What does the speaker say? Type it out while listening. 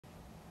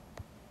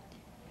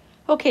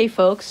Okay,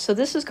 folks, so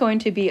this is going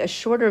to be a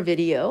shorter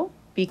video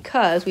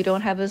because we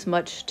don't have as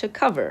much to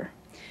cover.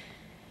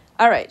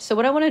 All right, so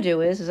what I want to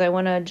do is I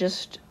want to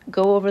just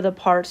go over the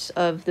parts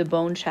of the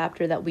bone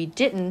chapter that we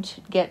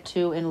didn't get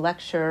to in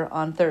lecture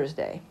on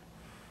Thursday.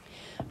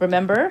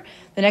 Remember,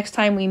 the next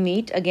time we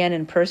meet again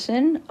in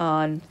person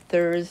on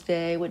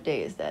Thursday, what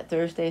day is that?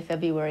 Thursday,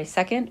 February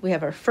 2nd, we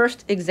have our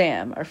first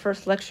exam, our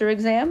first lecture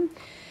exam.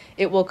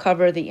 It will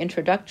cover the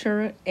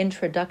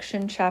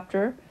introduction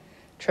chapter,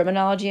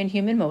 terminology and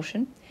human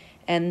motion,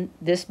 and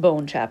this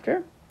bone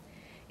chapter.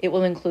 It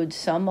will include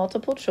some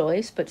multiple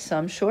choice, but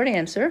some short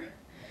answer.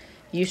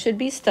 You should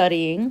be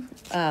studying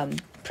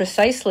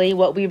precisely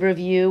what we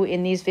review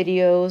in these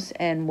videos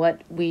and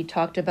what we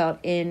talked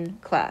about in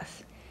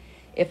class.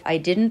 If I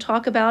didn't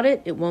talk about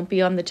it, it won't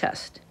be on the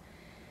test.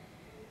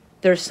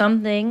 There's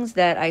some things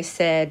that I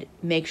said,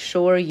 make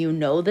sure you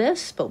know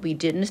this, but we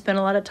didn't spend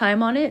a lot of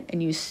time on it,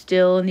 and you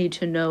still need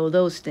to know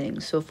those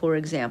things. So for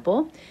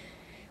example,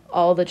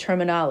 all the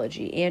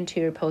terminology,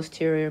 anterior,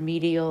 posterior,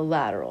 medial,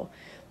 lateral.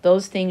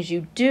 Those things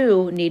you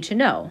do need to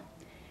know.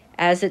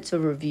 As it's a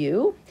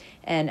review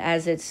and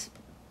as it's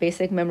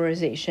basic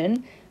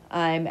memorization,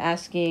 I'm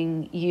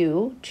asking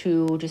you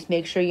to just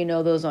make sure you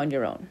know those on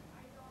your own.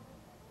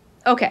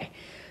 Okay,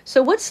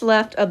 so what's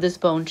left of this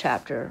bone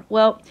chapter?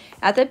 Well,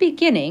 at the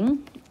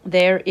beginning,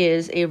 there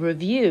is a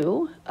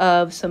review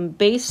of some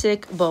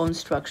basic bone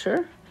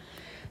structure.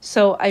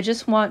 So I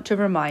just want to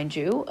remind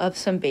you of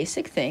some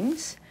basic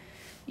things.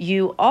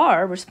 You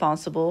are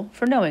responsible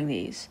for knowing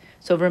these.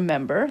 So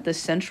remember, the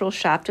central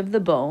shaft of the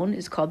bone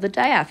is called the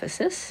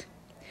diaphysis.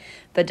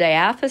 The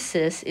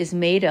diaphysis is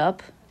made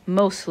up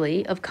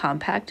mostly of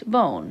compact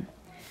bone.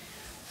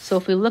 So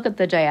if we look at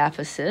the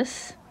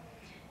diaphysis,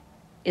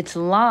 it's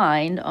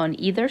lined on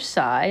either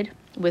side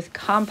with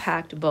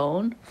compact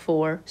bone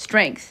for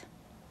strength.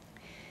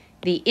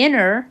 The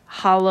inner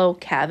hollow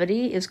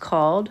cavity is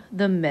called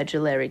the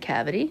medullary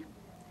cavity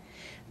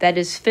that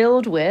is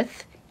filled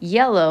with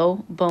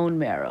yellow bone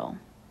marrow.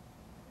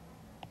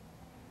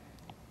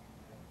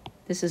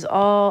 This is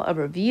all a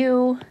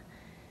review.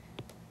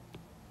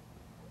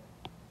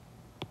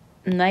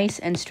 Nice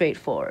and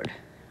straightforward.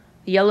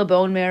 The yellow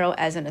bone marrow,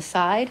 as an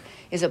aside,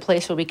 is a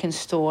place where we can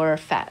store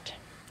fat,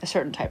 a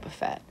certain type of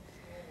fat.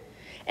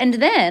 And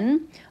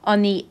then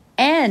on the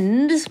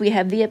ends, we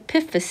have the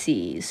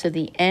epiphyses. So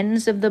the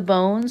ends of the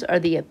bones are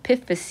the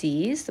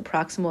epiphyses, the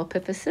proximal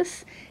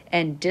epiphysis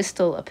and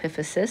distal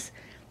epiphysis.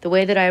 The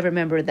way that I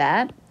remember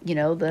that, you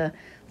know,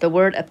 the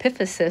word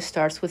epiphysis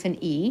starts with an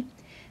E,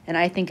 and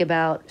I think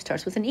about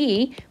starts with an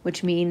E,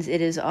 which means it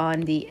is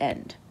on the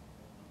end.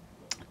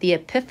 The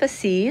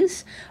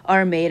epiphyses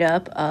are made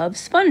up of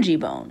spongy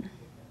bone.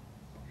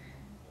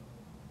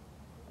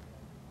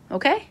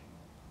 Okay?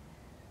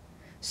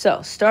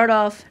 So start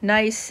off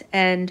nice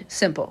and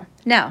simple.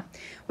 Now,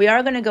 we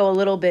are going to go a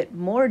little bit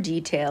more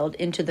detailed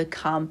into the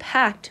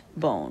compact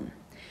bone.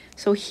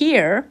 So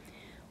here,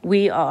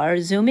 we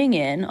are zooming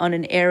in on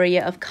an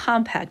area of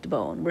compact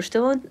bone. We're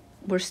still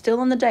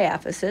in the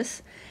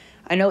diaphysis.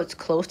 I know it's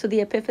close to the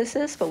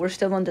epiphysis, but we're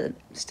still in the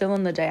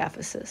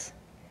diaphysis.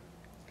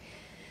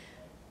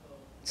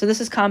 So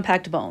this is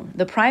compact bone.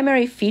 The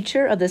primary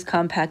feature of this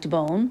compact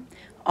bone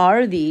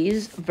are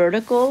these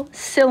vertical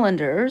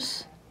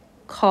cylinders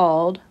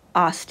called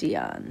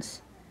osteons.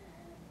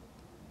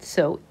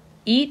 So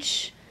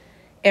each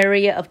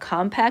area of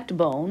compact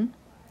bone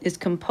is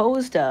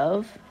composed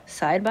of,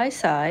 side by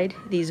side,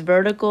 these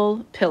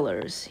vertical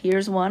pillars.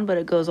 Here's one, but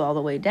it goes all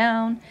the way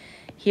down.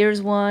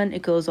 Here's one,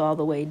 it goes all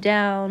the way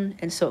down,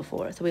 and so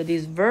forth. So we have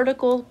these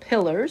vertical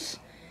pillars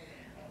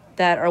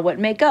that are what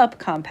make up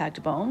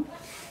compact bone.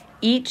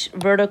 Each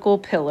vertical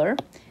pillar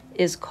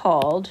is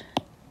called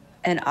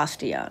an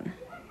osteon.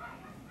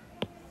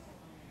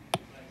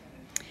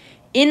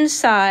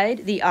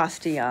 Inside the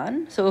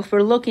osteon, so if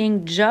we're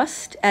looking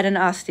just at an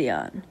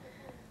osteon,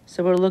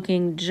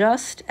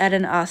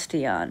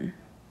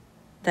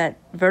 that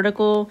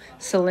vertical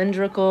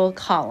cylindrical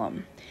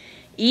column.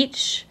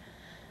 Each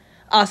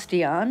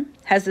osteon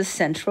has a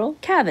central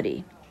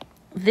cavity.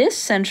 This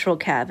central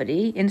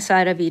cavity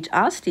inside of each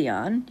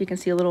osteon, you can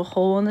see a little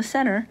hole in the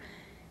center.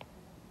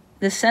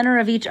 The center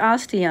of each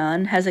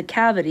osteon has a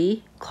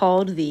cavity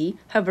called the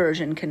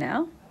Haversian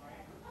canal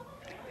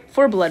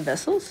for blood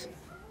vessels.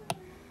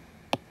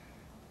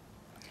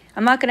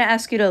 I'm not going to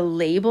ask you to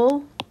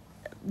label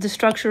the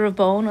structure of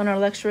bone on our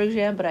lecture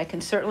exam, but I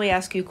can certainly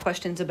ask you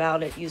questions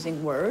about it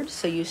using words,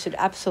 so you should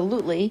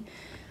absolutely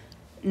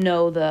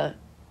know the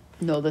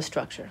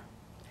structure.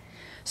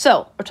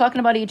 So we're talking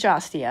about each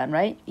osteon,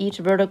 right? Each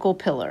vertical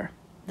pillar.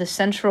 The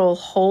central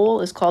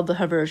hole is called the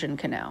Haversian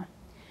canal.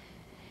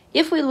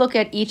 If we look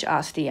at each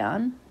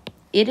osteon,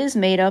 it is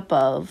made up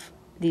of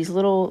these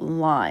little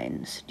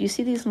lines. Do you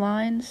see these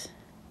lines?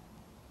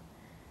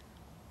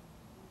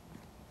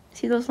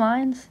 See those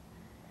lines?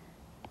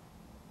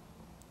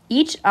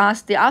 The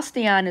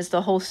osteon is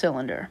the whole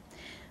cylinder,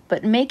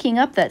 but making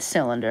up that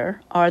cylinder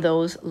are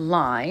those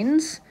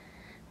lines,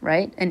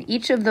 right? And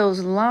each of those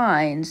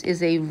lines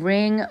is a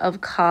ring of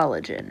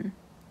collagen.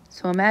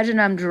 So imagine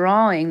I'm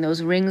drawing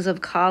those rings of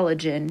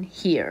collagen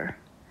here.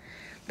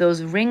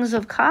 Those rings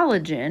of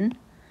collagen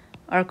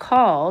are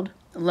called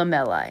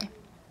lamellae.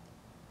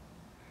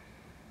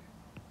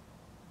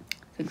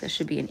 I think there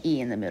should be an E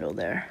in the middle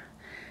there.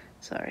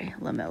 Sorry,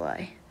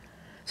 lamellae.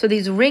 So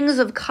these rings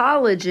of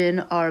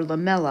collagen are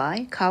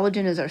lamellae.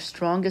 Collagen is our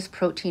strongest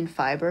protein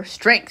fiber.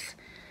 Strength.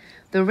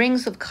 The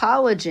rings of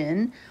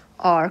collagen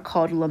are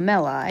called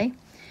lamellae.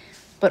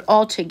 But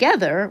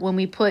altogether, when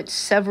we put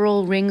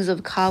several rings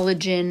of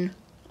collagen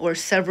or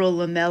several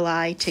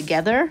lamellae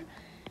together,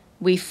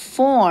 we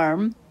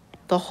form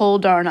the whole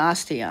darn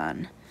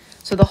osteon.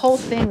 So the whole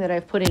thing that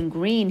I've put in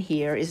green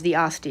here is the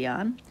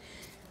osteon,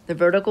 the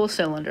vertical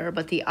cylinder,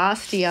 but the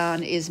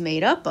osteon is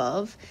made up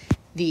of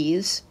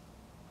these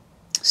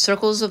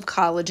circles of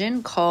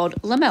collagen called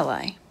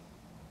lamellae.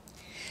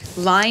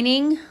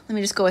 Lining, let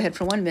me just go ahead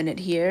for 1 minute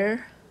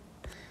here.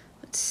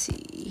 Let's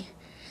see.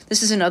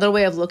 This is another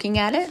way of looking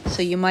at it.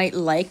 So you might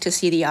like to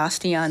see the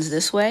osteons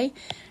this way.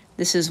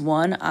 This is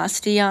one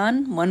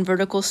osteon, one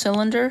vertical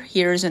cylinder.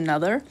 Here's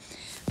another.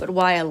 But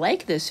why I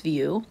like this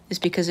view is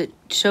because it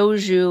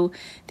shows you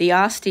the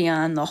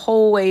osteon the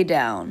whole way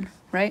down,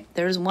 right?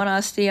 There's one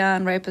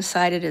osteon, right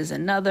beside it is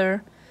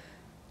another.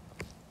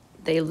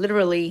 They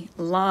literally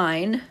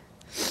line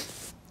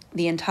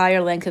the entire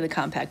length of the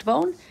compact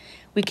bone.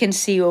 We can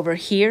see over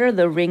here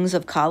the rings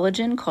of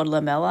collagen called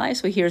lamellae.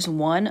 So here's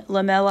one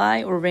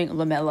lamellae or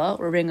lamella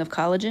or ring of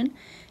collagen.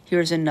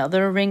 Here's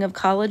another ring of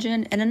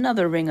collagen and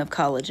another ring of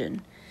collagen.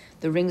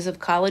 The rings of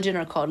collagen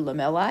are called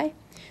lamellae.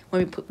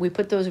 When we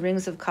put those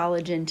rings of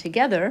collagen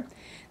together,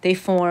 they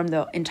form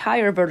the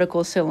entire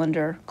vertical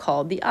cylinder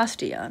called the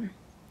osteon.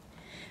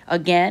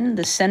 Again,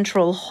 the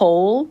central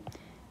hole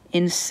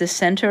in the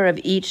center of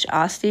each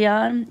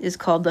osteon is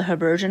called the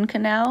Haversian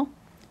canal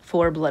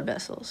for blood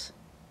vessels.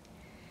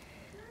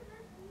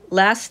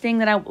 Last thing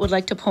that I would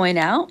like to point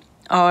out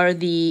are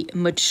the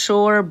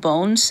mature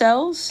bone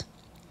cells.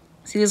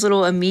 See these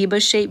little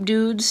amoeba-shaped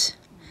dudes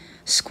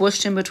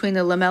squished in between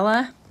the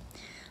lamellae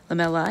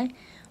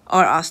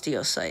are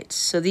osteocytes.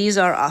 So these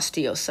are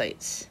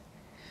osteocytes.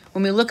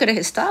 When we look at a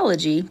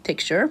histology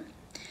picture,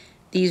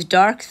 these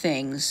dark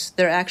things,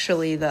 they're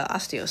actually the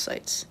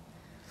osteocytes.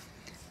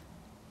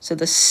 So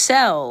the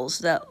cells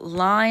that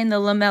line the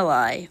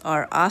lamellae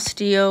are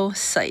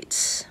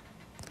osteocytes.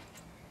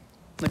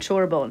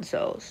 Mature bone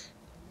cells.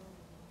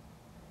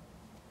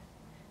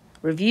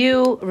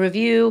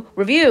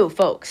 Review,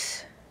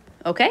 folks.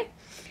 Okay?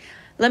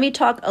 Let me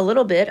talk a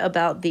little bit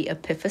about the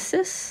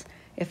epiphysis.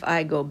 If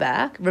I go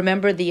back,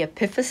 remember the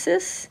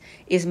epiphysis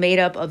is made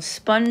up of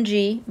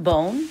spongy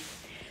bone.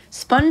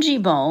 Spongy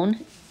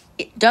bone,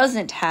 it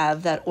doesn't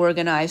have that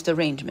organized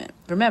arrangement.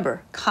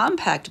 Remember,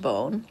 compact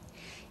bone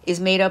is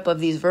made up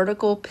of these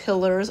vertical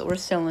pillars or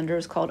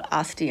cylinders called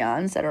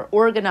osteons that are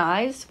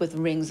organized with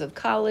rings of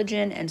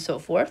collagen and so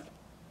forth.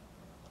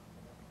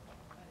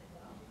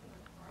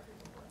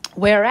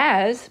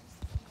 Whereas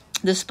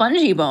the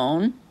spongy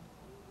bone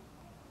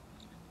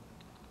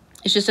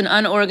is just an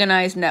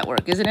unorganized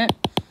network, isn't it?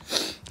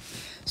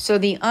 So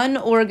the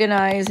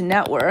unorganized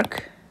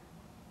network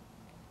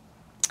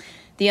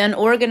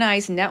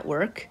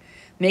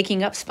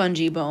making up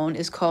spongy bone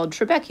is called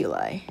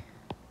trabeculae.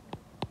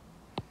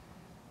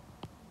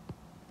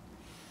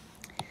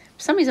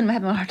 For some reason, I'm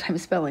having a hard time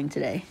spelling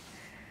today.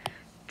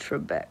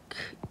 Trabeculae.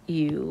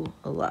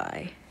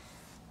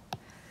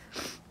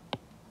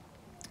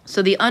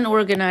 So the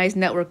unorganized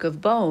network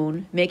of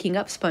bone making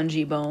up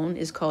spongy bone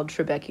is called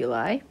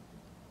trabeculae.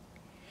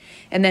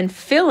 And then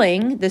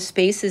filling the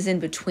spaces in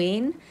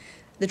between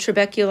the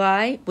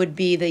trabeculae would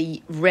be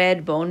the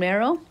red bone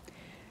marrow.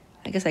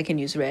 I guess I can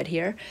use red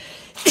here.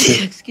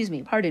 Excuse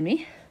me, pardon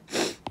me.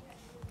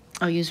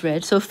 I'll use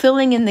red. So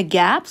filling in the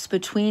gaps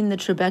between the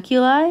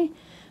trabeculae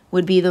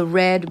would be the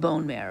red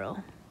bone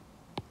marrow.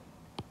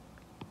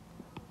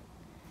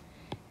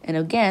 And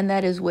again,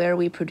 that is where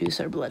we produce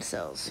our blood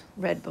cells,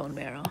 red bone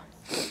marrow.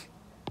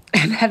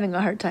 I'm having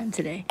a hard time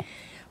today.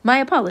 My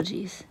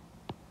apologies.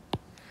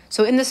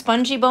 So in the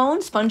spongy bone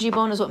is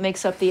what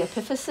makes up the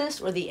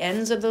epiphysis or the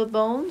ends of the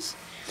bones.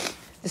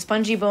 The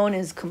spongy bone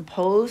is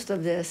composed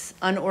of this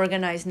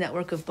unorganized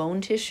network of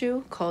bone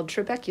tissue called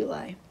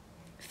trabeculae.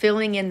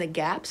 Filling in the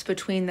gaps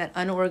between that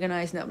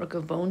unorganized network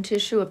of bone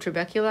tissue of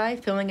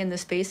trabeculae, filling in the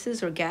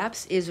spaces or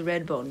gaps is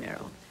red bone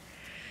marrow.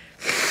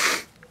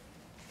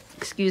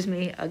 Excuse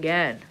me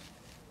again.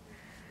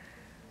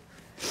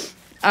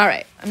 All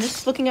right, I'm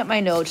just looking at my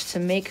notes to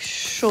make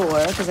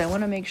sure, because I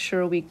want to make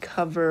sure we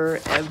cover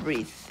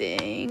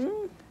everything.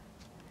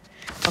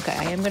 Okay,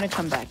 I am going to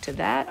come back to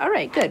that. All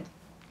right, good.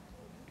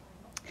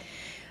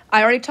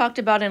 I already talked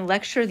about in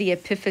lecture the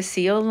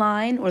epiphyseal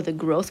line or the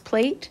growth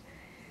plate.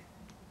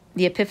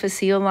 The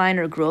epiphyseal line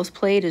or growth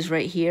plate is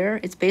right here.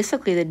 It's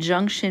basically the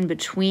junction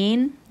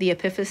between the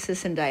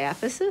epiphysis and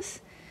diaphysis.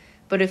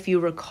 But if you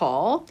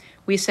recall,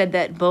 we said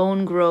that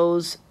bone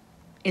grows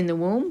in the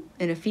womb,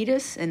 in a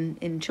fetus, and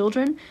in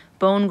children.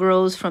 Bone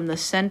grows from the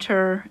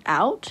center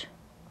out,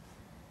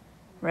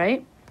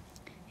 right?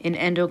 In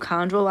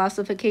endochondral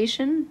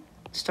ossification.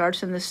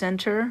 starts in the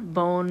center,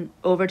 bone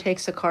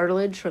overtakes the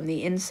cartilage from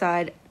the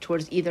inside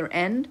towards either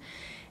end,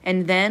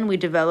 and then we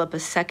develop a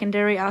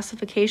secondary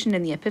ossification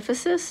in the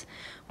epiphysis,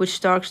 which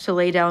starts to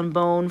lay down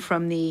bone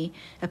from the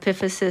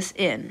epiphysis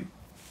in.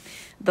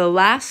 The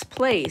last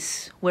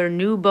place where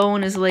new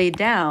bone is laid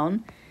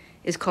down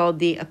is called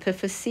the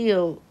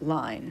epiphyseal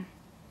line.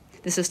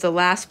 This is the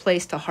last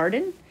place to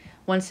harden.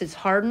 Once it's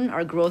hardened,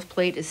 our growth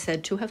plate is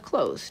said to have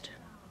closed.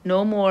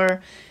 No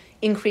more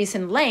increase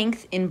in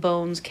length in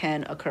bones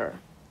can occur.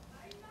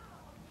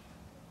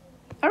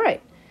 All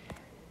right.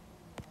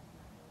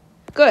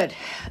 Good.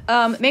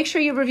 Make sure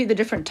you review the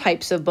different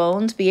types of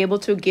bones. Be able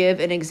to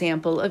give an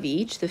example of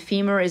each. The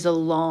femur is a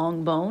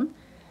long bone.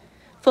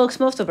 Folks,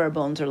 most of our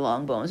bones are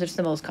long bones. It's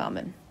the most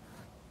common.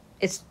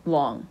 It's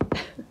long.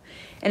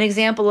 An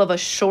example of a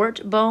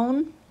short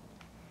bone.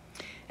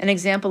 An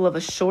example of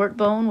a short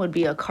bone would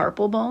be a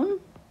carpal bone.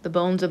 The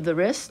bones of the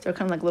wrist, they're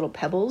kind of like little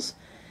pebbles,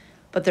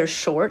 but they're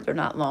short, they're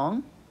not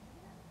long.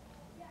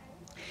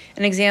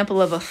 An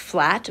example of a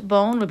flat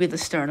bone would be the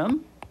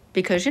sternum,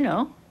 because, you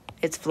know,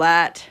 it's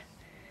flat.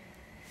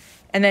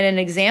 And then an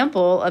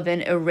example of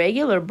an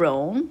irregular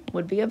bone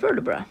would be a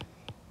vertebra,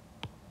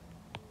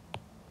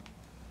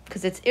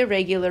 because it's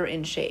irregular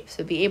in shape.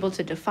 So be able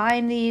to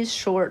define these: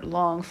 short,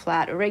 long,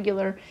 flat,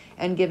 irregular,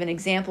 and give an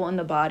example in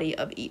the body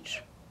of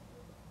each.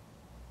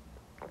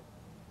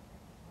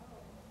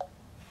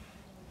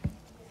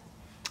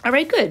 All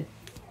right, good.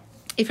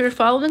 If you're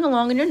following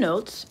along in your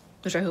notes,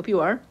 which I hope you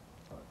are,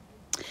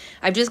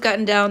 I've just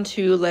gotten down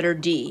to letter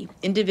D,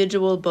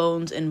 individual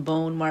bones and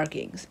bone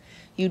markings.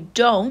 You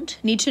don't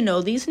need to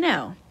know these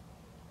now.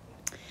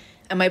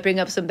 I might bring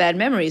up some bad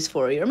memories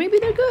for you, or maybe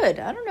they're good.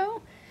 I don't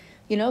know.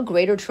 You know,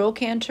 greater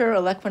trochanter,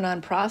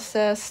 olecranon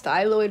process,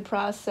 styloid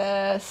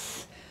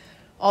process,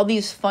 all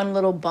these fun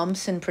little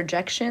bumps and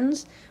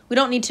projections. We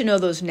don't need to know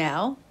those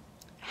now.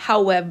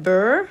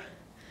 However,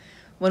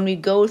 when we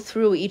go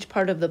through each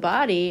part of the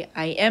body,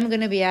 I am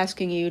going to be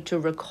asking you to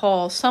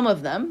recall some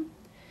of them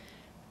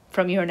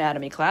from your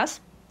anatomy class,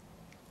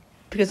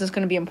 because it's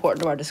going to be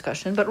important to our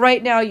discussion. But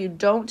right now, you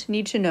don't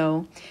need to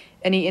know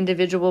any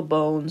individual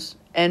bones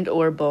and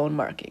or bone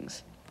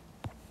markings.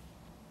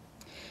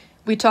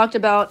 We talked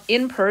about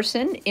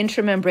in-person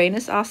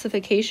intramembranous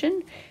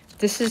ossification.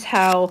 This is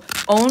how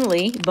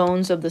only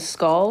bones of the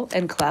skull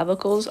and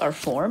clavicles are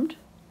formed.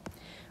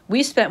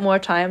 We spent more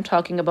time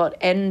talking about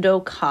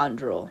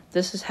endochondral.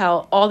 This is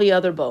how all the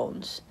other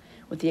bones,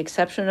 with the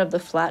exception of the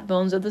flat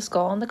bones of the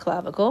skull and the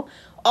clavicle,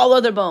 all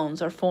other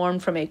bones are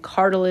formed from a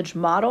cartilage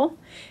model,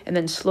 and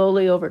then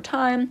slowly over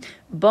time,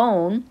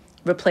 bone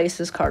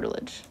replaces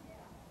cartilage.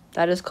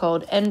 That is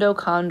called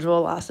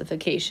endochondral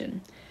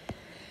ossification.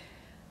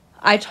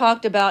 I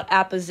talked about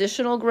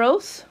appositional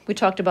growth. We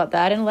talked about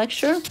that in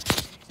lecture.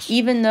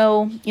 Even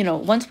though, you know,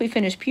 once we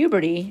finish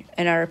puberty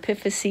and our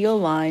epiphyseal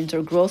lines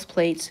or growth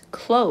plates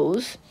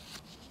close,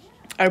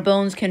 our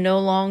bones can no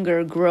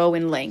longer grow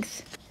in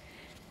length.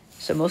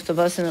 So most of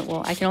us,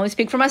 well, I can only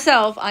speak for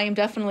myself, I am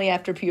definitely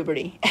after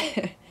puberty.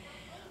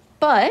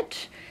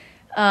 But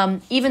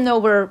even though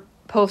we're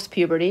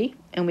post-puberty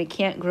and we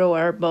can't grow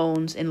our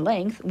bones in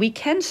length, we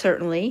can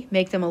certainly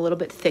make them a little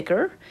bit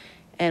thicker.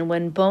 And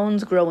when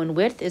bones grow in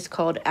width, it's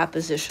called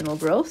appositional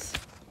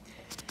growth.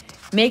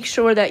 Make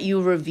sure that you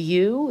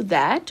review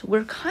that.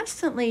 We're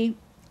constantly,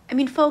 I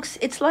mean, folks,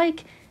 it's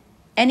like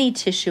any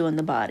tissue in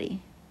the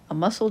body. A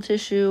muscle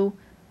tissue,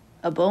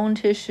 a bone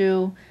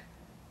tissue,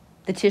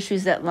 the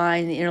tissues that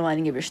line the inner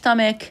lining of your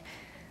stomach,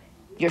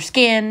 your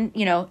skin,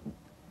 you know,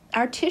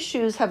 our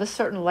tissues have a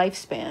certain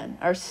lifespan.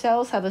 Our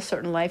cells have a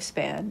certain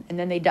lifespan, and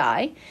then they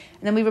die,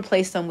 and then we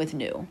replace them with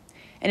new.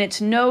 And it's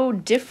no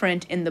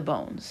different in the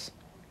bones.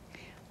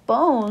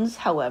 Bones,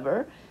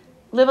 however,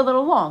 live a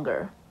little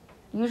longer.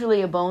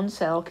 Usually a bone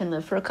cell can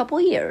live for a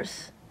couple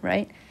years,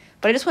 right?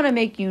 But I just want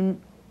to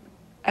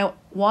I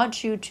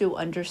want you to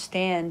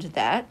understand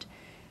that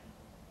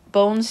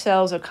bone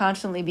cells are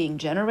constantly being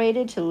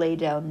generated to lay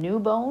down new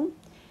bone.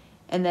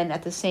 And then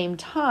at the same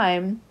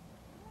time,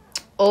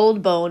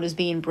 old bone is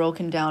being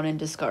broken down and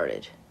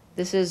discarded.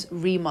 This is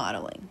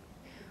remodeling.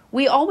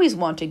 We always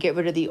want to get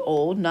rid of the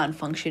old,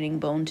 non-functioning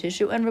bone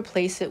tissue and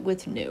replace it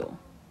with new.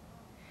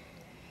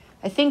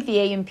 I think the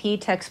A&P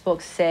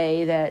textbooks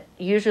say that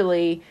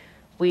usually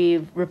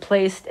we've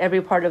replaced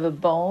every part of a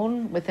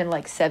bone within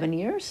like 7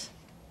 years.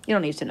 You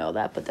don't need to know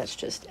that, but that's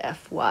just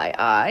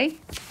FYI.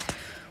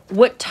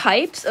 What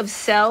types of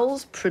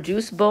cells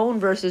produce bone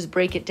versus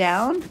break it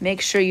down?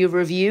 Make sure you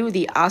review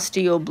the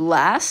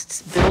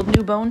osteoblasts, build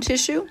new bone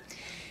tissue,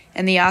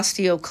 and the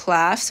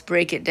osteoclasts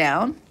break it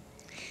down.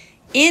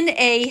 In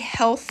a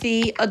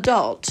healthy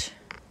adult,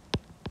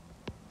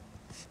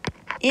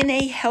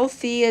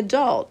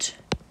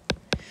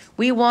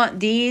 we want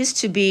these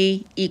to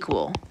be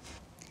equal.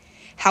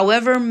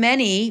 However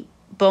many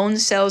bone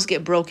cells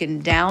get broken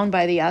down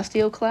by the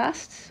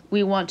osteoclasts,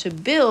 we want to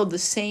build the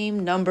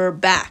same number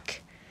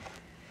back.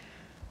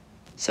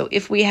 So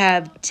if we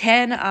have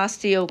 10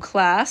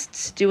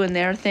 osteoclasts doing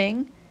their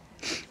thing,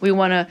 we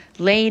want to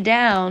lay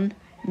down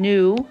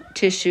new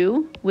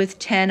tissue with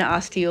 10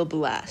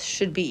 osteoblasts.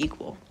 Should be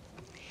equal.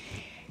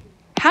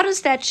 How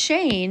does that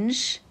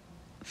change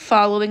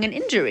following an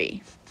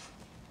injury?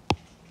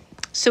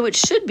 So it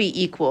should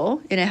be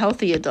equal in a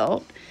healthy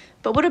adult,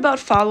 but what about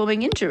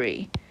following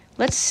injury?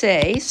 Let's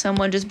say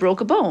someone just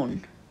broke a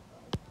bone.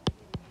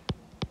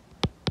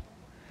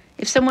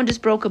 If someone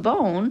just broke a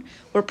bone,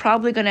 we're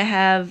probably going to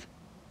have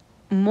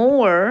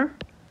more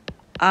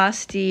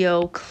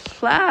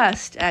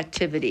osteoclast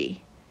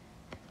activity.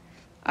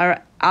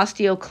 Our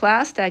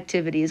osteoclast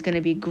activity is going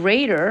to be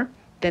greater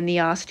than the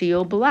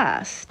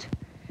osteoblast.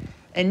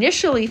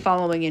 Initially,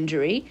 following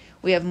injury,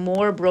 we have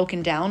more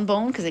broken down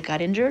bone because it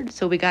got injured,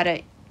 so we got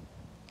to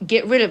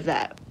get rid of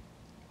that.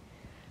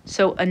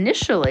 So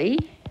initially,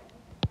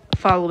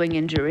 following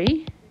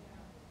injury,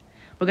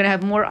 we're going to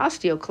have more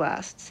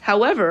osteoclasts.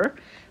 However,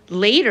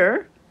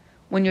 later,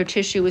 when your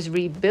tissue is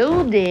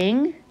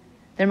rebuilding,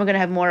 then we're going to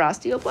have more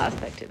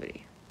osteoblast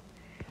activity.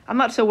 I'm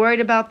not so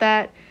worried about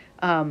that,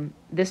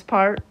 this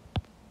part,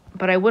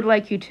 but I would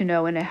like you to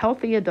know in a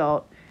healthy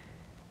adult,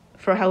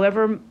 for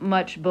however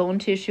much bone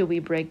tissue we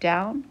break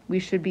down, we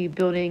should be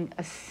building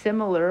a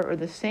similar or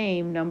the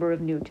same number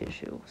of new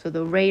tissue. So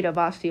the rate of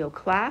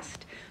osteoclast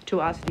to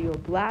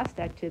osteoblast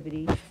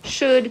activity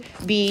should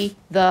be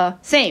the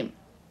same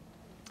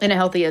in a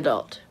healthy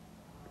adult.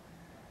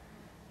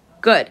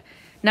 Good.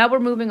 Now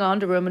we're moving on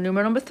to Roman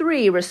numeral number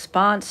 3,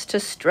 response to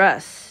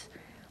stress.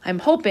 I'm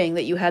hoping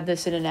that you had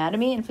this in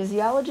anatomy and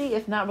physiology.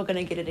 If not, we're going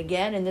to get it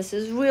again, and this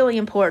is really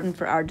important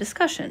for our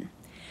discussion.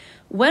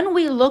 When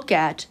we look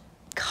at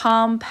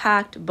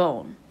compact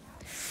bone,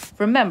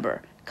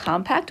 remember,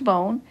 compact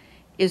bone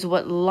is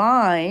what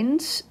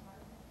lines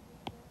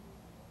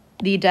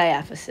the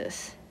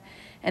diaphysis.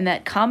 And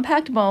that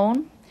compact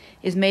bone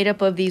is made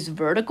up of these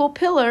vertical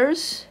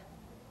pillars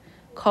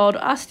called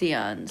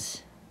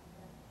osteons.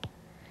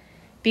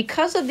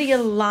 Because of the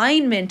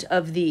alignment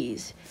of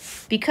these,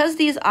 because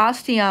these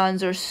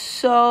osteons are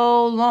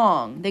so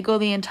long, they go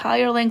the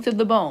entire length of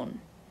the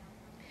bone.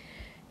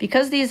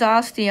 Because these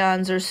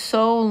osteons are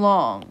so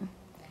long,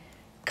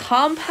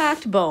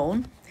 compact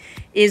bone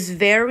is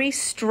very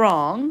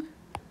strong.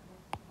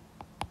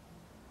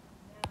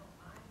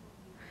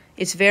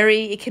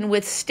 It can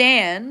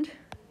withstand.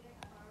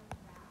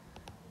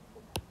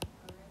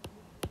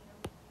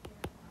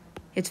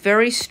 It's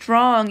very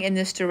strong in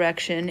this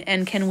direction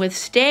and can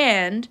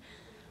withstand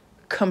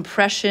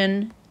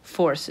compression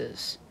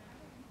forces.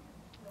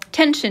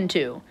 Tension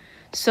too.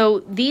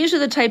 So these are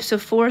the types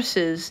of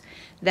forces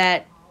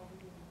that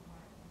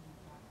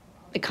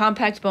the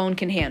compact bone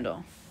can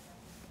handle.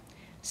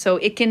 So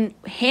it can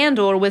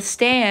handle or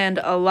withstand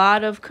a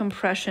lot of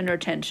compression or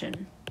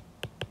tension.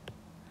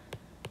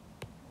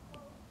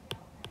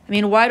 I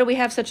mean, why do we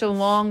have such a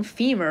long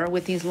femur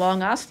with these long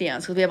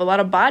osteons? Because we have a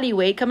lot of body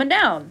weight coming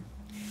down.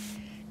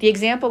 The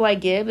example I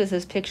give is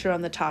this picture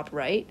on the top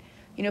right.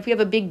 You know, if we have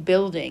a big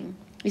building,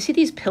 you see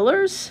these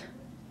pillars?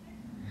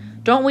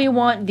 Don't we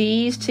want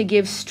these to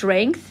give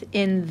strength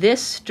in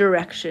this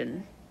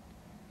direction?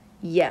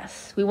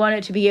 Yes, we want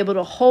it to be able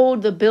to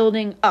hold the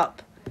building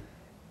up.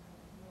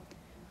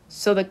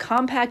 So the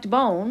compact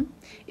bone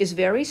is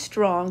very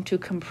strong to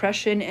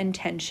compression and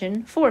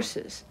tension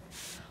forces.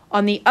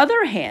 On the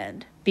other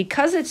hand,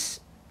 because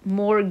it's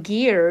more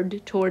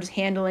geared towards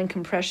handling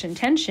compression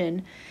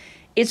tension,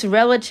 it's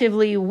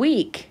relatively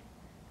weak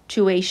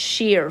to a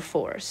shear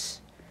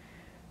force.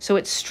 So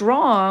it's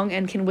strong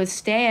and can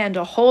withstand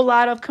a whole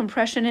lot of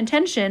compression and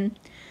tension,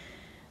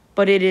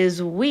 but it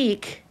is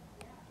weak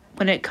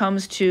when it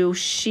comes to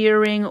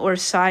shearing or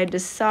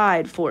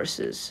side-to-side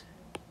forces.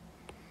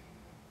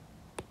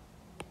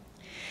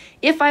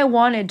 If I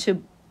wanted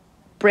to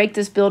break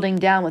this building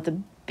down with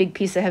a big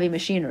piece of heavy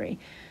machinery,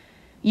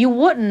 you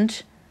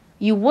wouldn't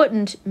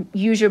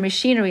use your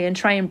machinery and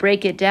try and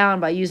break it down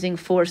by using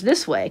force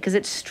this way, because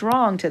it's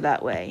strong to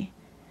that way.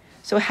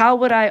 So how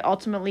would I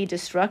ultimately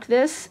destruct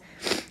this?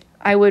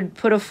 I would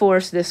put a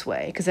force this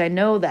way, because I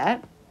know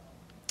that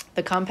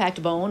the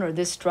compact bone or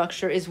this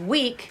structure is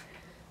weak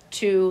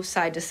to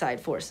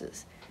side-to-side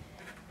forces.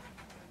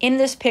 In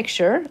this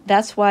picture,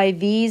 that's why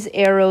these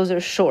arrows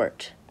are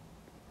short.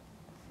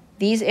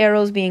 These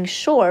arrows being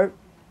short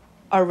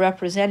are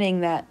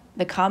representing that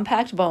the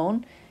compact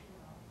bone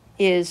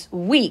is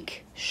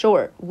weak,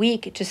 short,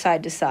 weak to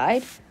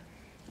side,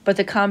 but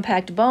the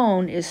compact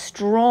bone is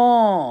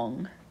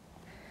strong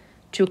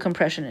to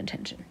compression and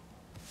tension.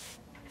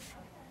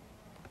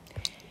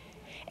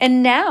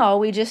 And now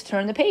we just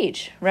turn the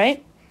page,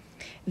 right?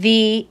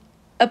 The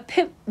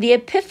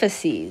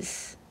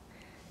epiphyses,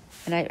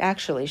 and I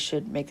actually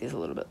should make these a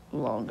little bit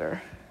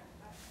longer.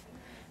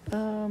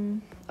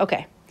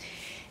 Okay.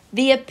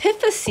 The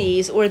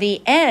epiphyses, or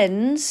the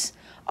ends,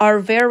 are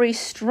very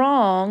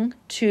strong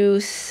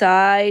to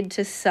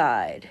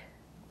side,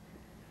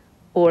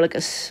 or like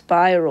a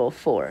spiral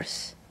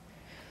force.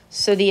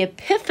 So the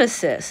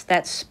epiphysis,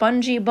 that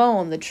spongy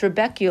bone, the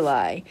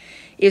trabeculi,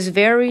 is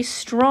very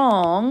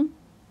strong,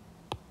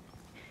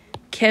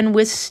 can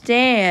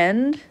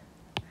withstand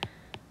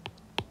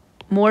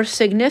more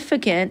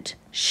significant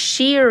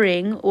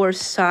shearing or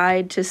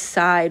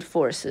side-to-side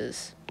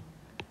forces.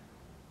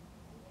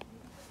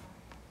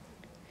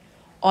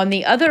 On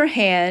the other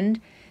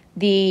hand,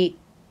 the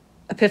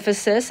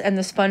epiphysis and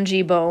the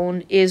spongy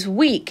bone is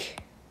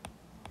weak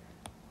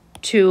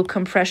to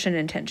compression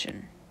and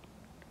tension,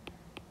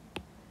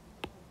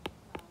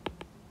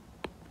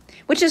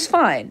 which is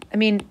fine. I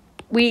mean,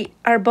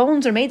 our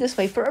bones are made this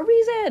way for a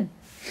reason.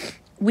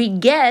 We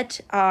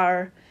get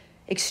our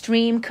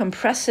extreme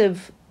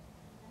compressive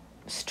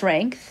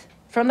strength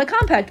from the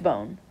compact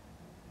bone.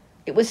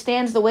 It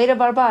withstands the weight of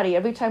our body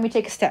every time we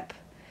take a step.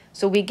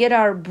 So we get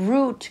our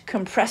brute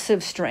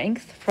compressive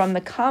strength from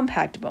the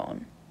compact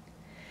bone.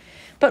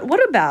 But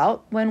what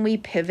about when we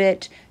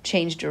pivot,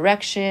 change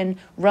direction,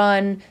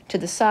 run to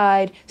the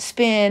side,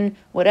 spin,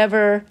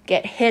 whatever,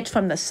 get hit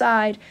from the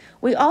side?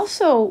 We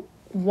also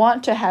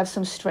want to have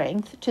some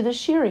strength to the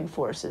shearing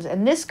forces,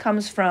 and this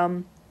comes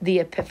from the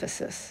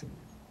epiphysis.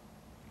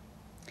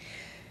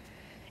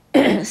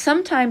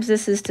 Sometimes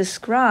this is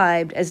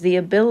described as the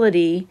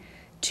ability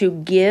to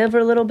give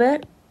a little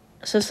bit.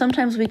 So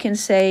sometimes we can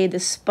say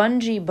the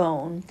spongy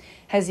bone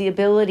has the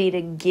ability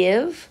to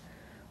give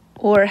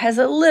or has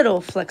a little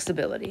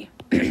flexibility.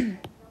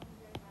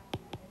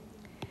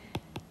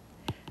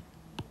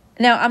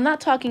 Now, I'm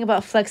not talking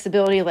about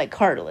flexibility like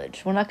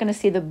cartilage. We're not going to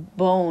see the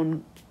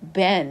bone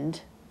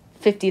bend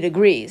 50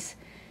 degrees.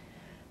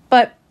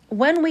 But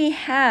when we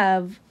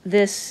have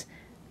this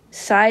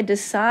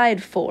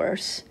side-to-side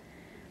force,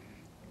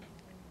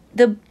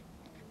 the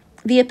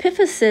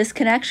epiphysis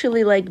can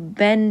actually like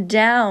bend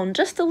down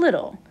just a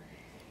little.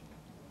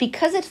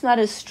 Because it's not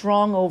as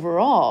strong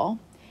overall,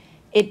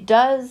 it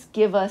does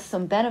give us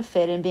some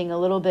benefit in being a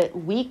little bit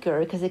weaker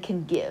because it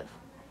can give.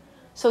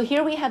 So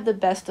here we have the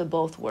best of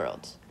both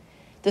worlds.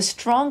 The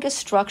strongest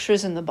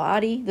structures in the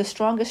body, the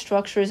strongest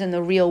structures in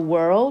the real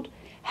world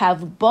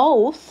have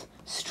both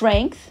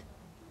strength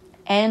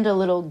and a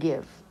little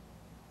give,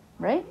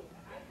 right?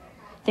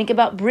 Think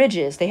about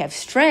bridges. They have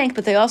strength,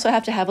 but they also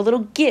have to have a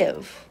little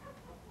give.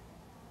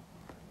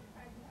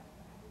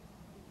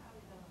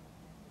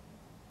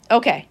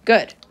 Okay,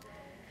 good.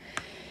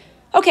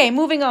 Okay,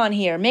 moving on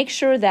here. Make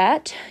sure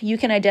that you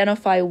can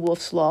identify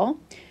Wolff's Law.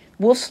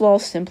 Wolff's Law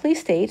simply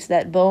states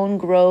that bone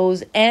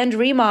grows and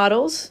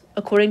remodels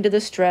according to the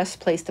stress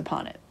placed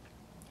upon it.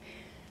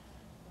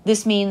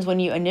 This means when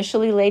you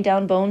initially lay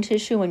down bone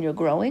tissue when you're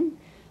growing,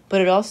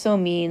 but it also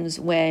means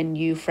when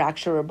you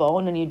fracture a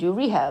bone and you do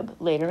rehab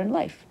later in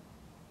life.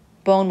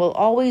 Bone will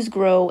always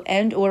grow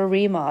and or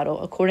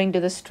remodel according to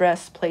the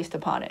stress placed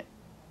upon it.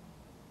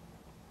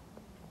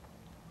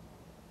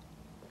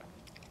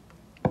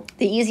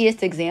 The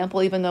easiest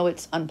example, even though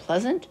it's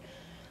unpleasant,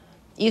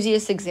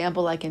 easiest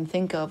example I can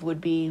think of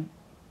would be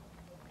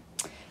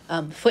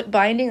foot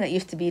binding that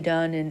used to be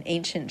done in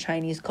ancient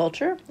Chinese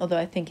culture, although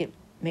I think it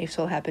may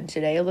still happen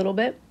today a little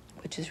bit,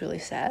 which is really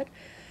sad.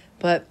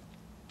 But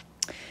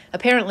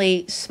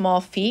apparently small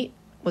feet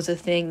was a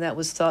thing that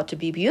was thought to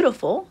be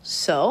beautiful,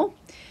 so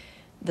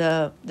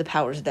the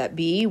powers that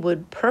be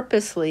would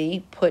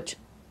purposely put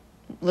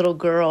little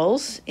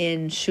girls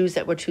in shoes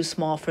that were too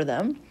small for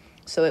them,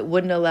 so it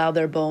wouldn't allow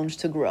their bones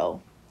to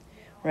grow,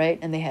 right?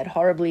 And they had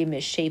horribly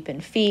misshapen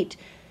feet,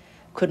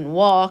 couldn't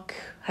walk,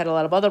 had a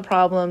lot of other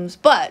problems,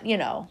 but, you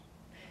know,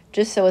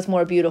 just so it's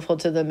more beautiful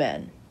to the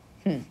men.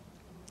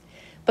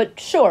 But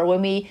sure,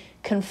 when we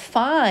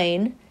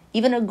confine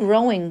even a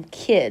growing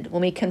kid,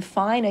 when we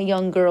confine a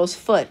young girl's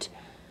foot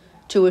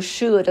to a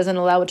shoe that doesn't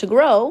allow it to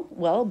grow,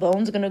 well,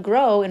 bone's going to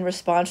grow in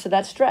response to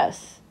that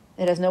stress.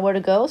 It has nowhere to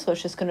go, so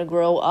it's just going to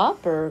grow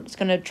up, or it's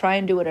going to try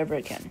and do whatever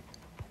it can.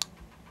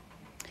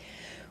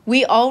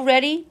 We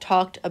already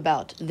talked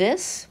about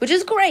this, which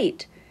is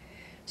great.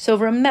 So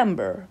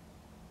remember,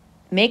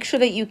 make sure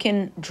that you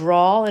can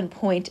draw and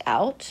point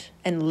out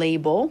and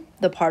label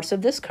the parts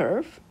of this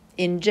curve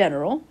in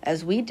general,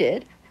 as we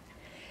did.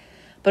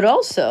 But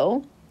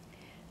also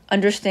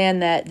understand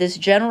that this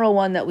general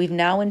one that we've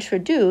now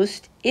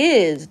introduced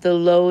is the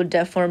load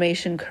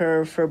deformation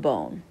curve for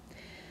bone.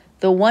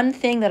 The one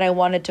thing that I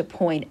wanted to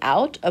point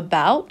out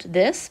about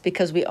this,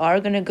 because we are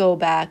going to go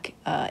back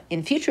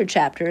in future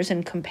chapters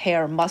and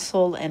compare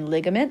muscle and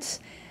ligaments,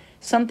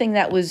 something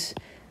that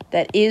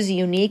is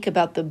unique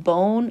about the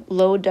bone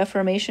load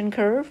deformation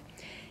curve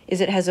is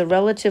it has a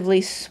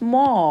relatively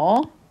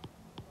small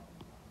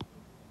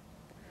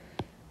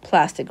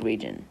plastic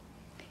region.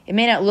 It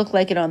may not look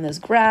like it on this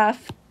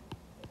graph,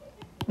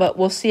 but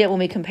we'll see it when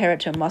we compare it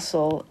to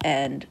muscle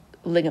and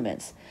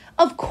ligaments.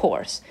 Of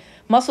course,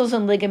 muscles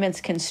and ligaments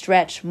can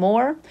stretch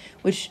more,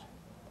 which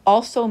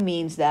also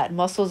means that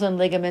muscles and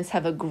ligaments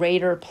have a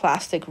greater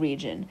plastic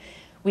region.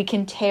 We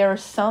can tear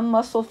some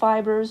muscle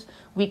fibers,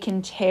 we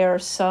can tear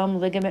some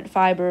ligament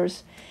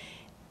fibers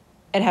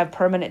and have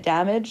permanent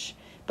damage,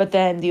 but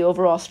then the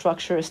overall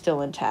structure is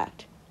still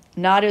intact.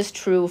 Not as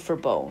true for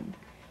bone.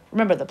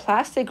 Remember, the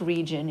plastic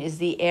region is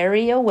the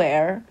area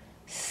where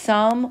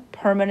some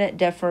permanent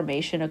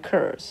deformation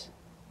occurs,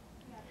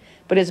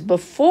 but it's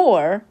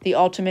before the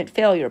ultimate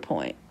failure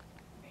point.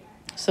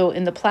 So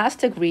in the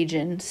plastic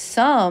region,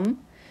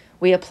 some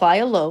We apply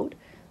a load.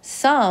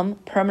 Some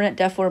permanent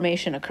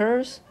deformation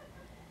occurs,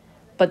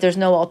 but there's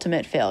no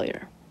ultimate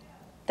failure.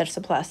 That's the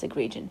plastic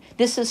region.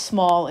 This is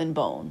small in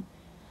bone.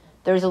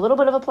 There's a little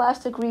bit of a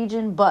plastic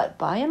region, but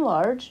by and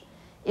large,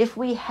 if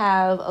we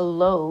have a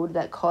load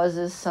that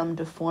causes some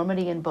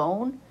deformity in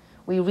bone,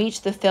 we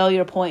reach the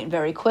failure point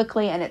very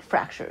quickly and it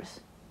fractures.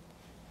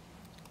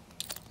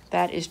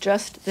 That is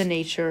just the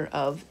nature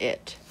of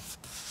it.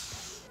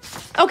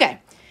 Okay,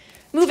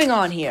 moving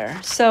on here.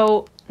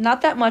 So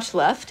not that much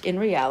left in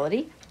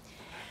reality.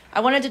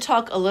 I wanted to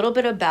talk a little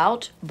bit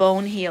about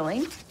bone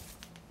healing.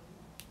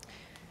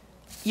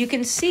 You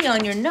can see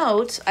on your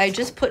notes, I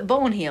just put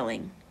bone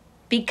healing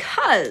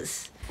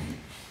because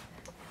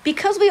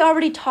we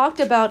already talked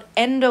about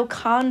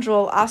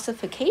endochondral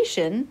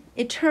ossification.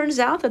 It turns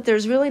out that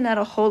there's really not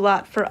a whole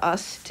lot for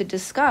us to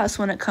discuss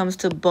when it comes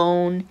to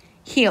bone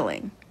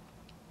healing.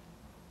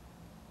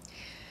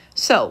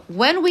 So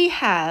when we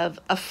have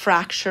a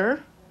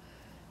fracture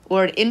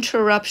or an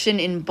interruption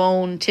in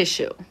bone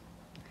tissue,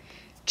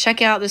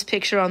 check out this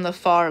picture on the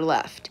far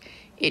left.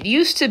 It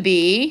used to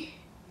be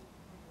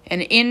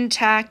an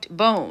intact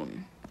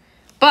bone,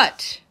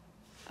 but,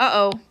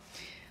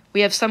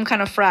 we have some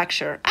kind of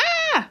fracture.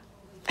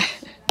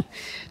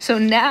 So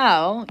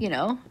now,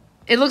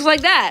 it looks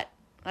like that.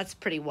 That's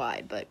pretty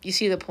wide, but you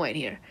see the point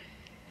here.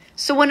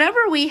 So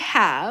whenever we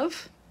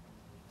have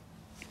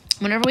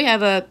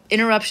a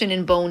interruption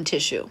in bone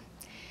tissue,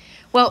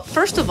 well,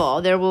 first of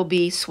all, there will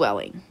be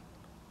swelling.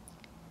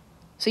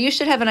 So you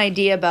should have an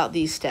idea about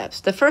these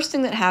steps. The first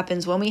thing that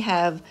happens when we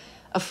have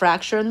a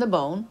fracture in the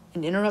bone,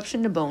 an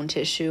interruption to bone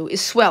tissue,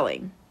 is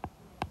swelling.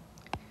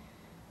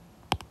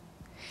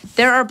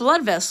 There are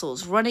blood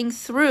vessels running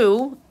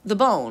through the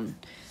bone.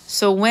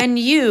 So when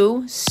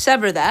you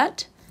sever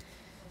that,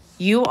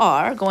 you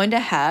are going to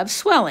have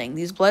swelling.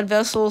 These blood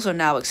vessels are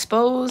now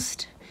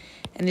exposed,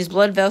 and these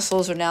blood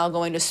vessels are now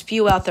going to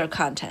spew out their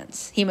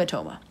contents,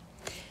 hematoma.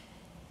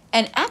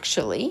 And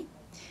actually,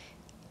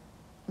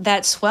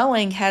 that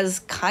swelling has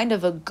kind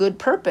of a good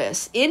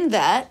purpose in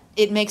that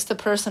it makes the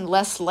person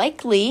less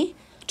likely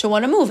to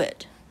want to move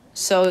it.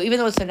 So even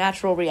though it's a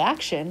natural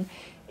reaction,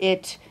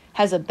 it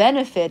has a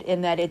benefit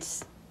in that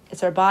it's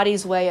our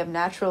body's way of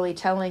naturally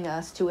telling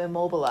us to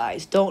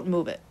immobilize, don't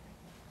move it.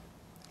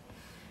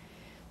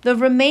 The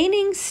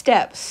remaining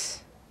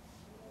steps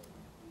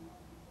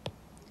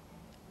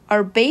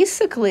are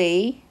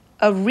basically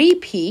a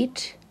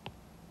repeat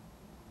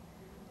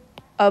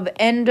of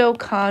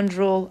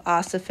endochondral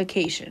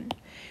ossification.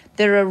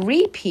 They're a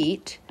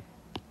repeat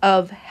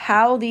of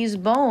how these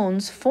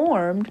bones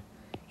formed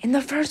in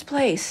the first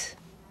place.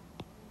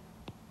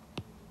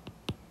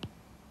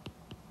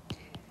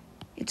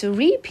 It's a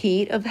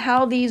repeat of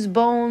how these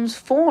bones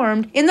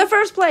formed in the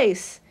first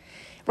place,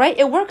 right?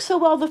 It worked so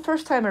well the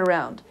first time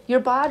around. Your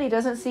body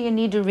doesn't see a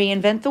need to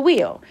reinvent the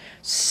wheel.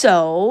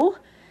 So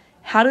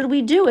how did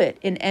we do it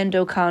in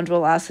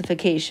endochondral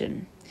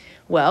ossification?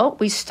 Well,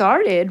 we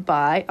started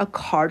by a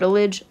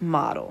cartilage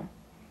model.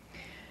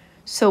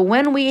 So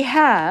when we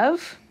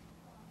have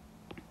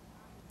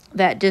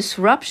that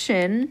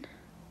disruption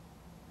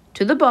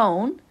to the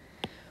bone,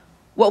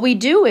 what we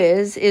do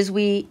is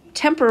we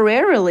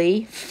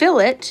temporarily fill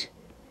it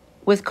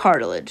with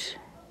cartilage.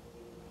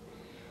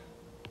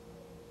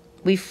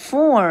 We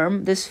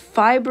form this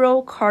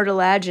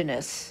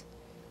fibrocartilaginous,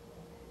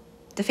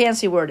 the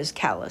fancy word is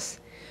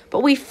callus, but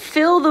we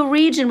fill the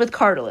region with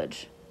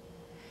cartilage.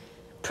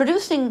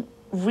 Producing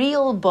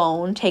real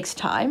bone takes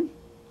time,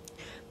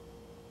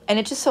 and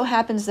it just so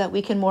happens that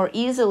we can more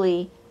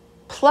easily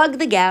plug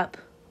the gap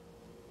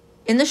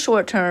in the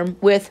short term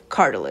with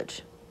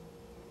cartilage,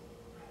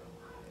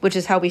 which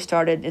is how we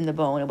started in the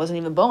bone. It wasn't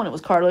even bone, it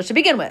was cartilage to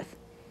begin with.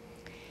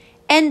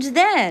 And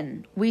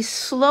then we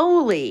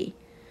slowly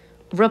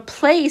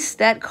replace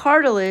that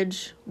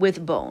cartilage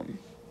with bone.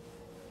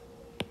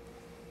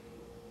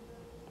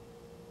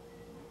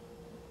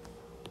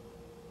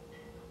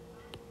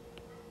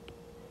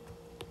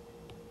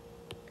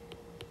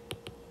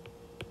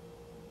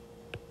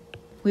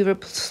 We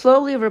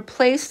slowly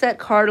replace that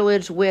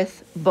cartilage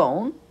with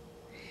bone.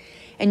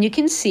 And you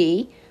can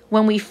see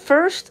when we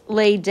first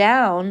lay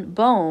down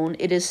bone,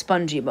 it is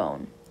spongy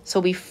bone. So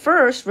we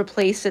first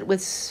replace it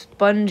with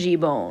spongy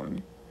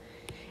bone.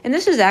 And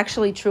this is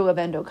actually true of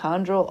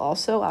endochondral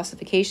also,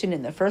 ossification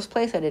in the first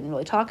place. I didn't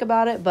really talk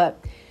about it,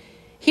 but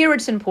here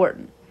it's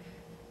important.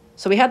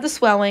 So we have the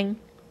swelling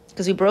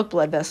because we broke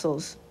blood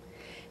vessels.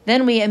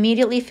 Then we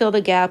immediately fill the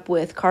gap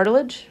with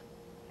cartilage,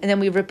 and then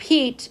we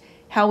repeat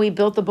how we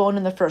built the bone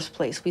in the first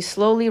place. We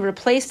slowly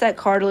replace that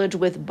cartilage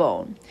with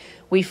bone.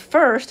 We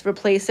first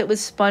replace it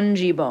with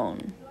spongy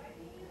bone.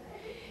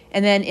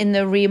 And then in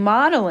the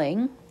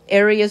remodeling,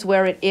 areas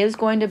where it is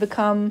going to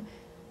become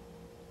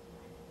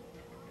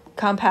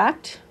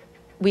compact,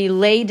 we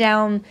lay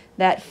down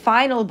that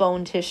final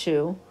bone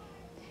tissue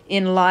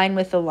in line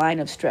with the line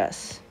of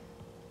stress.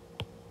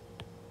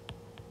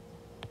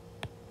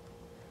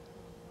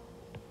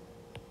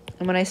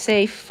 And when I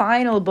say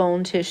final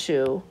bone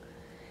tissue,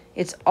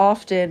 it's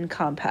often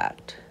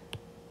compact.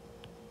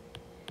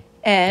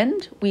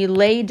 And we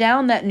lay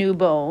down that new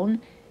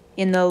bone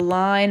in the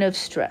line of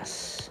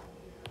stress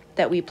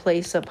that we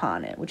place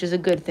upon it, which is a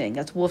good thing.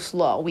 That's Wolff's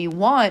Law. We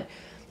want,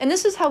 and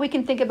this is how we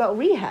can think about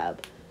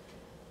rehab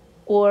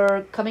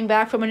or coming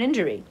back from an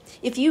injury.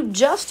 If you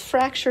just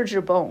fractured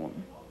your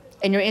bone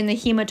and you're in the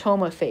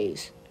hematoma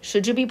phase,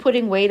 should you be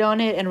putting weight on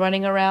it and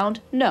running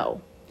around?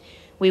 No.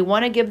 We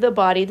want to give the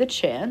body the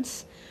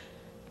chance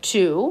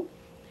to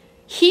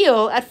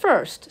heal at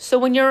first. So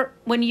when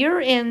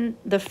you're in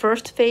the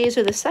first phase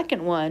or the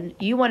second one,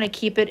 you want to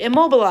keep it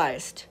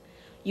immobilized.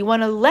 You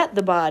want to let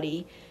the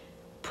body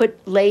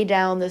lay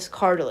down this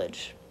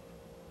cartilage.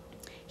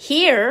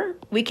 Here,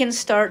 we can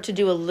start to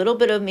do a little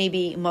bit of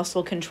maybe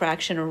muscle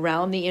contraction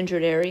around the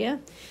injured area,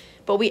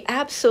 but we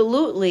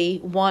absolutely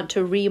want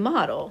to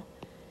remodel.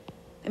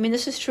 I mean,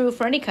 this is true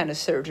for any kind of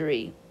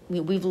surgery.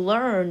 We've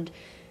learned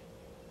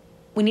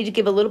we need to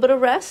give a little bit of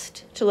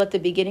rest to let the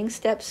beginning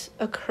steps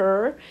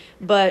occur,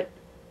 but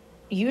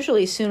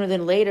usually sooner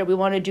than later, we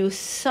want to do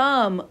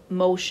some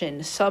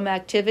motion, some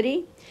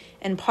activity.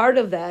 And part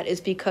of that is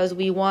because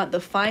we want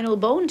the final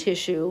bone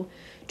tissue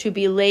to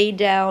be laid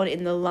down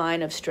in the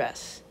line of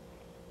stress.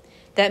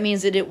 That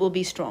means that it will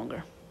be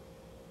stronger.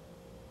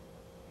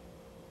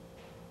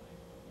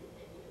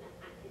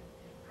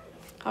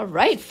 All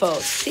right,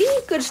 folks. See?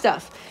 Good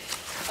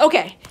stuff.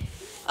 Okay.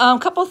 A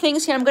couple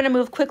things here. I'm going to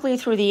move quickly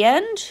through the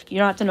end. You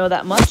don't have to know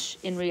that much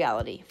in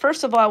reality.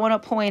 First of all, I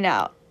want to point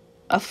out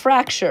a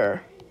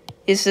fracture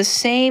is the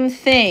same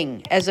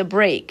thing as a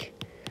break.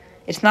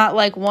 It's not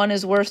like one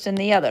is worse than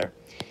the other.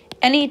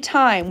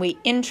 Anytime we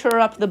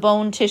interrupt the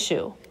bone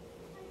tissue,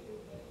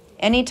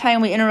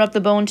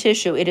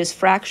 it is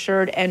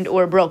fractured and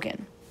or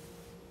broken.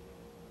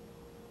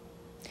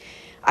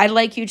 I'd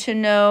like you to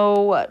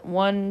know,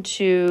 1,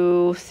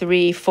 2,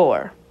 3,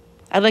 4.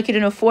 I'd like you to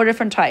know 4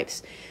 different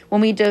types.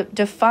 When we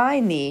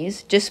define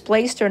these,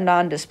 displaced or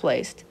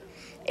non-displaced,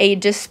 a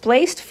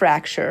displaced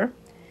fracture,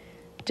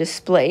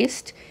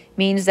 displaced,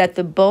 means that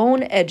the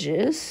bone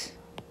edges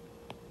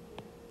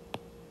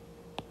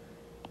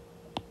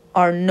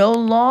are no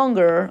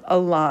longer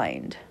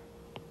aligned.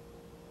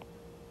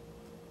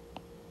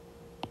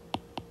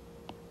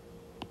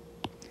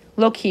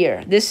 Look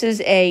here, this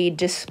is a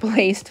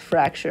displaced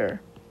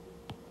fracture.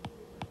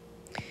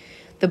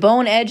 The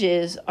bone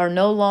edges are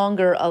no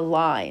longer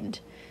aligned.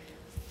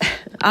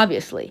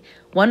 Obviously,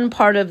 one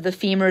part of the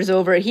femur is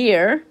over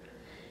here,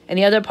 and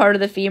the other part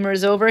of the femur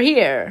is over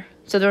here.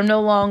 So they're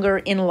no longer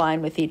in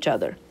line with each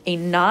other. A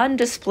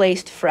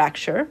non-displaced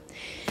fracture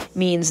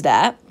means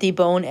that the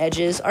bone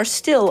edges are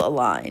still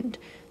aligned.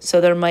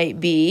 So there might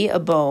be a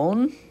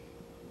bone,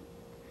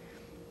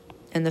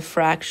 and the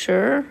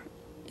fracture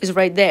is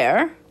right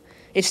there.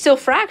 It's still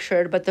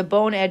fractured, but the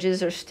bone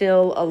edges are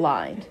still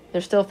aligned.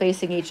 They're still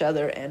facing each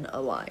other and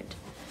aligned.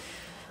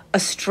 A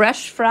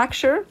stress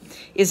fracture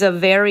is a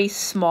very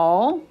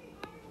small,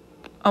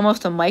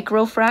 almost a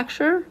micro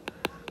fracture.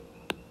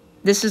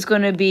 This is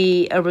going to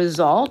be a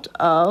result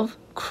of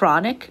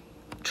chronic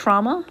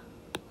trauma,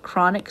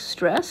 chronic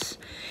stress.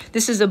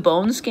 This is a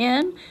bone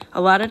scan.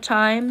 A lot of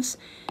times,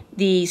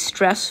 the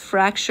stress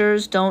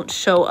fractures don't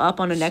show up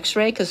on an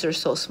x-ray because they're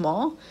so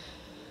small.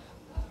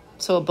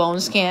 So a bone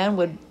scan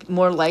would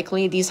more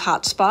likely, these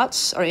hot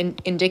spots are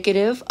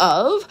indicative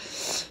of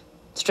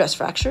stress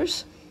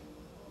fractures.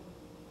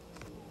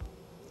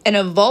 An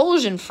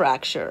avulsion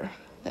fracture.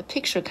 That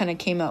picture kind of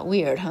came out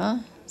weird, huh?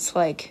 It's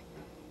like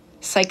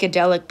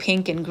psychedelic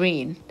pink and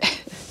green.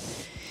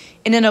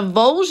 In an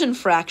avulsion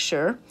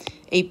fracture,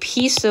 a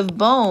piece of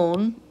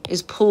bone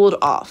is pulled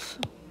off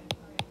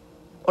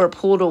or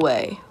pulled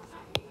away.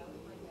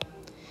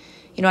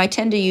 You know, I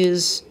tend to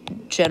use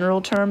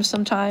general terms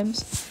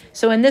sometimes.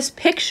 So in this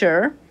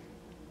picture,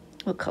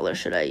 what color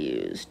should I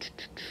use?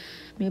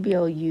 Maybe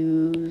I'll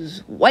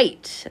use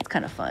white. That's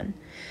kind of fun.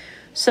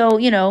 So,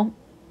 you know,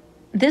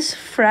 this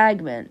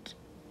fragment,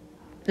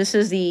 this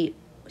is the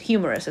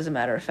humerus, as a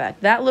matter of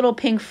fact. That little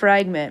pink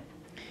fragment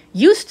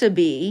used to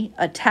be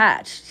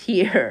attached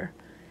here.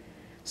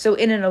 So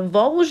in an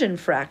avulsion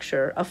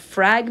fracture, a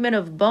fragment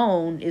of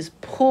bone is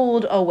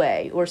pulled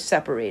away or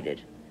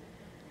separated.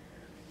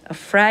 A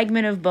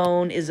fragment of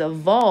bone is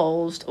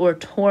avulsed or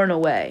torn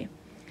away.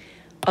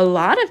 A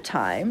lot of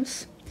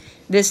times,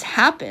 this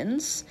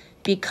happens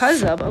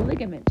because of a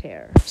ligament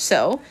tear.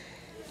 So,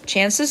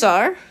 chances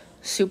are,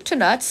 soup to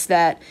nuts,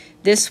 that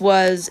this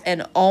was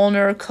an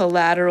ulnar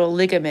collateral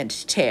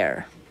ligament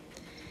tear.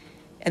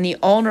 And the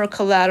ulnar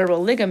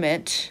collateral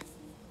ligament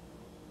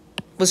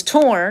was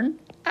torn,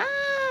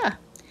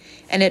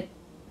 and it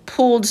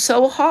pulled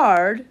so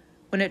hard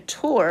when it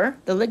tore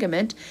the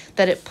ligament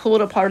that it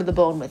pulled a part of the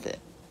bone with it.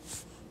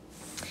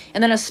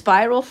 And then a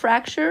spiral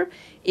fracture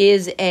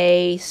is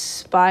a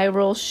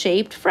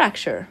spiral-shaped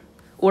fracture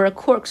or a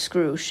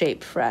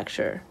corkscrew-shaped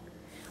fracture.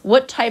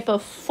 What type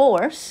of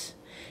force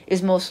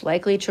is most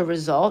likely to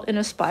result in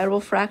a spiral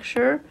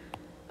fracture?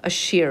 A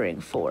shearing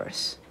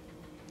force.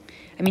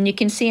 I mean, you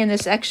can see in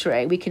this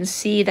x-ray, we can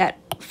see that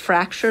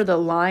fracture, the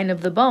line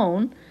of the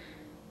bone,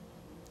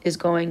 is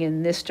going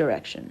in this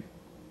direction.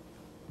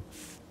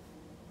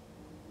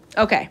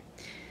 Okay,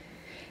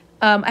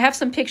 I have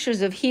some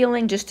pictures of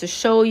healing just to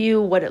show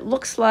you what it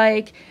looks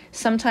like.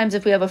 Sometimes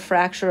if we have a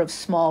fracture of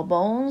small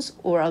bones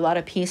or a lot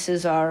of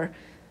pieces are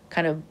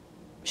kind of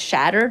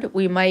shattered,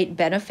 we might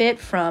benefit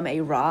from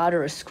a rod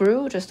or a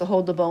screw just to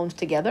hold the bones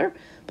together.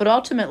 But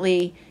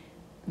ultimately,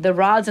 the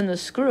rods and the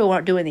screw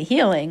aren't doing the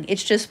healing.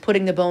 It's just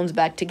putting the bones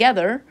back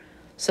together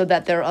so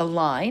that they're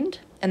aligned,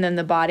 and then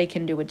the body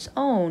can do its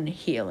own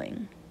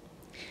healing.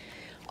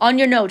 On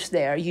your notes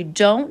there, you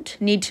don't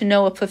need to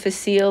know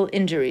epiphyseal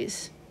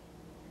injuries.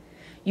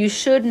 You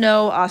should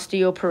know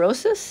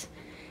osteoporosis.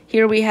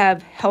 Here we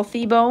have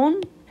healthy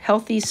bone,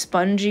 healthy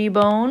spongy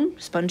bone,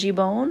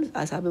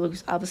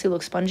 obviously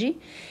looks spongy.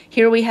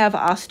 Here we have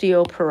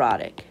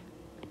osteoporotic.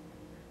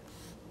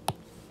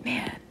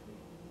 Man,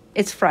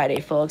 it's Friday,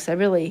 folks. I'm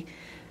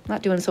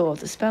not doing so well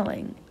with the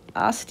spelling.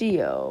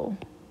 Osteoporotic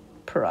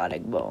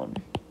bone.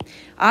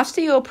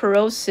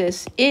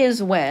 Osteoporosis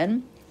is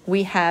when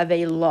we have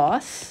a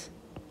loss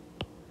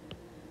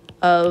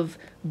of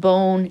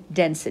bone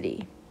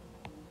density.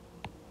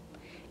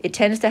 It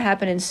tends to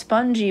happen in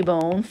spongy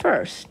bone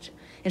first.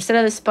 Instead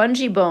of the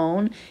spongy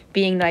bone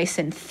being nice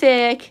and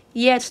thick,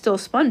 yeah, it's still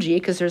spongy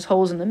because there's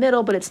holes in the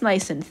middle, but it's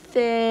nice and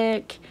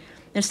thick.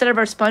 Instead of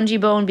our spongy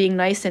bone being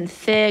nice and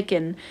thick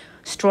and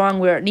strong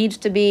where it needs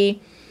to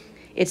be,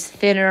 it's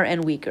thinner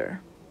and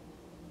weaker.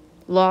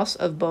 Loss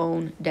of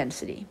bone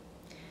density.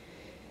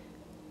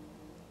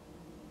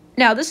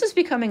 Now, this is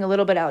becoming a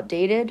little bit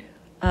outdated,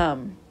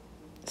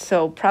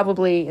 so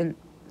probably the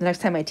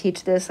next time I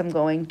teach this, I'm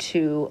going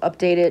to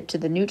update it to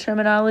the new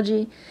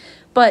terminology.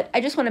 But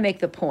I just want to make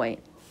the point.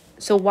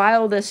 So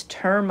while this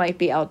term might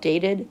be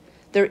outdated,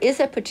 there is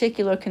a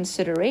particular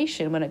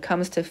consideration when it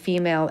comes to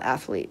female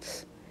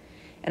athletes.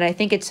 And I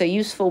think it's a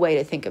useful way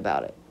to think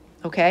about it,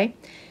 okay?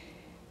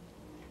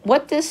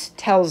 What this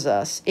tells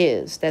us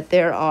is that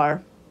there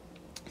are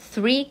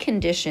 3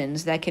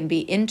 conditions that can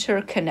be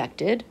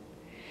interconnected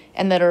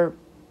and that are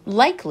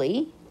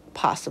likely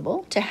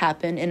possible to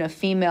happen in a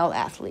female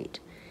athlete.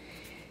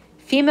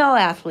 Female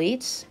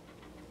athletes,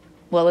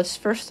 well, let's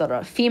first start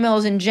off.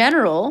 Females in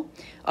general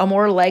are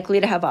more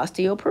likely to have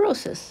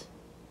osteoporosis.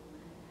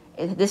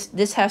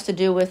 This has to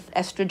do with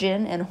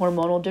estrogen and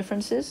hormonal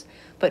differences,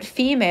 but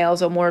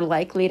females are more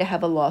likely to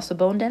have a loss of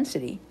bone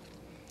density.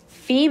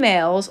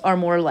 Females are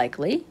more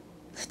likely,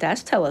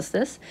 stats tell us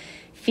this,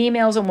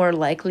 females are more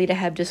likely to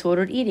have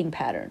disordered eating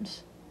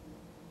patterns.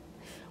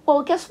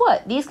 Well, guess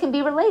what? These can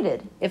be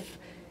related. If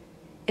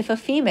a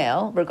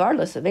female,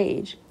 regardless of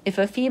age, if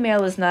a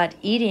female is not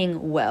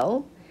eating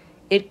well,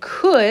 it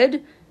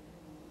could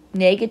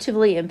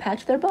negatively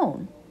impact their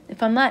bone.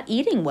 If I'm not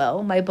eating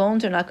well, my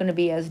bones are not going to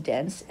be as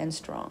dense and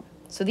strong.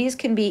 So these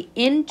can be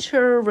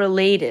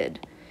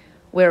interrelated,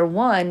 where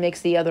one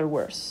makes the other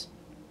worse.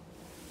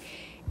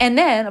 And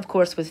then, of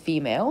course, with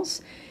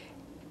females,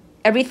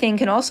 everything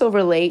can also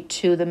relate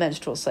to the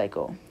menstrual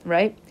cycle,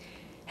 right?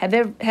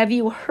 Have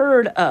you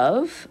heard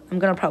of, I'm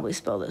going to probably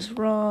spell this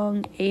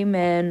wrong,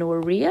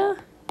 amenorrhea?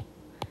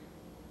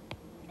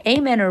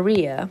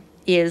 Amenorrhea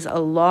is a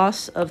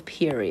loss of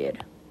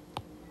period.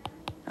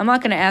 I'm not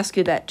going to ask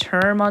you that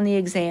term on the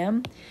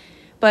exam,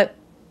 but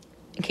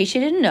in case you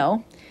didn't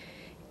know,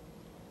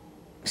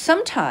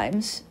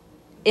 sometimes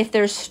if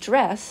there's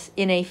stress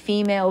in a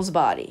female's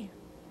body,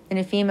 in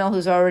a female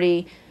who's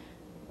already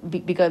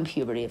begun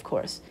puberty, of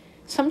course,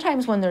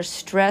 sometimes when there's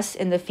stress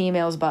in the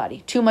female's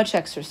body, too much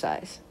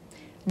exercise,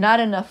 not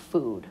enough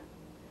food,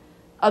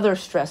 other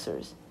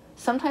stressors,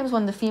 sometimes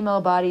when the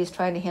female body is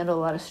trying to handle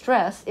a lot of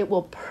stress, it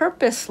will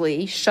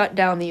purposely shut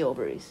down the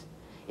ovaries.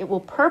 It will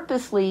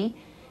purposely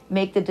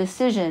make the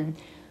decision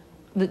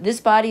that this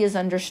body is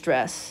under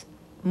stress.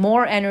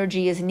 More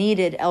energy is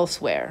needed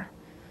elsewhere.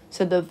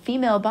 So the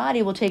female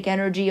body will take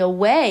energy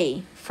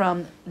away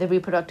from the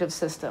reproductive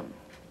system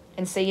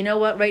and say, you know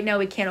what, right now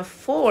we can't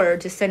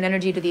afford to send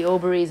energy to the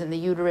ovaries and the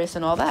uterus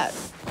and all that.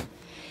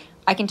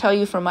 I can tell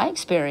you from my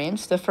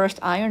experience, the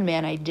first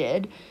Ironman I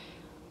did,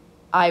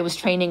 I was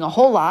training a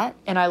whole lot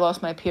and I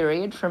lost my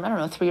period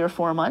for, 3 or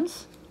 4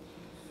 months.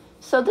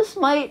 So this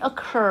might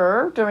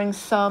occur during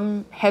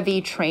some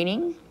heavy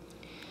training.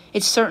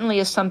 It certainly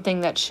is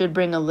something that should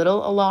bring a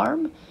little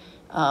alarm.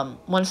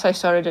 Once I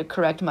started to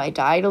correct my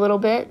diet a little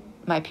bit,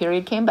 my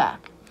period came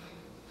back.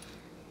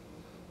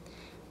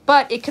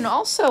 But it can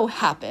also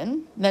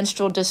happen,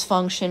 menstrual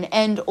dysfunction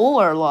and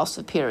or loss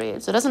of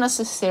period. So it doesn't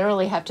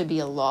necessarily have to be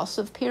a loss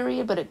of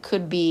period, but it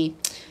could be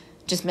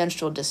just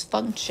menstrual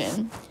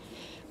dysfunction.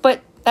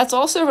 But that's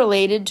also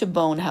related to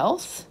bone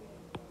health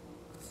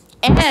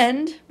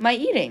and my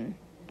eating,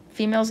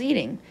 females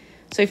eating.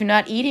 So if you're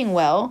not eating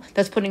well,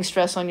 that's putting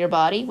stress on your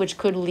body, which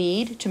could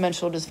lead to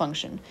menstrual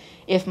dysfunction.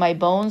 If my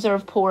bones are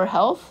of poor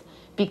health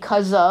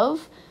because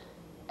of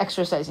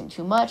exercising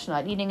too much,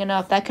 not eating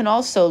enough, that can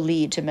also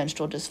lead to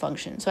menstrual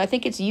dysfunction. So I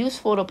think it's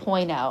useful to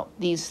point out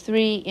these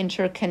 3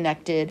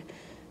 interconnected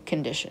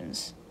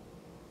conditions.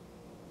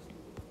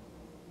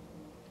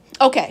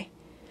 Okay.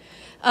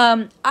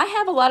 I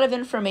have a lot of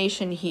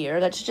information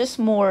here that's just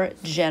more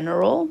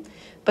general,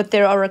 but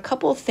there are a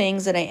couple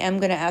things that I am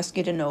going to ask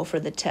you to know for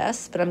the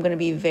test, but I'm going to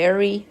be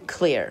very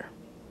clear.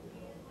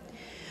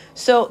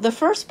 So the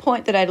first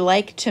point that I'd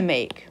like to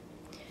make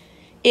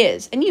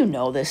is, and you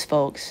know this,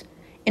 folks,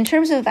 in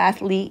terms of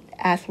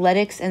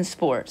athletics and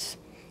sports,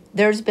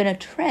 there's been a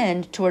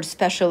trend towards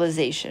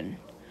specialization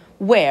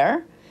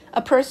where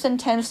a person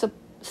tends to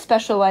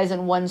specialize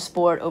in one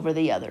sport over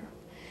the other.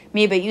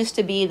 Maybe it used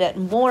to be that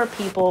more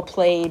people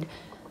played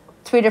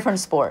 3 different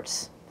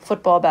sports,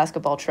 football,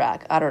 basketball,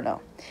 track, I don't know.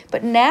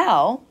 But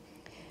now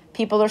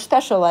people are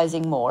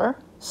specializing more,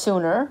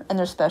 sooner, and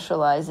they're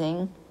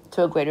specializing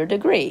to a greater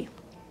degree.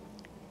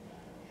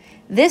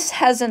 This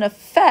has an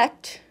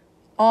effect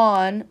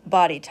on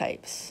body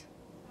types.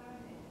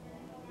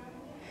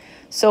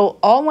 So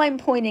all I'm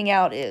pointing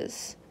out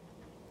is,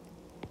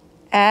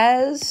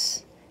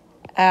 as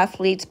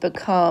athletes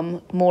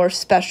become more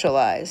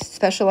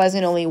specializing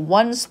in only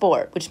one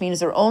sport, which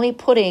means they're only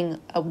putting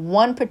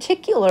one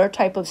particular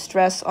type of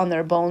stress on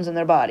their bones and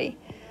their body.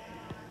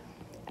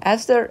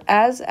 As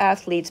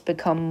athletes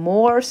become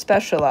more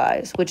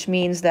specialized, which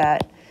means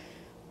that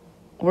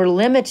we're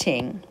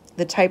limiting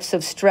the types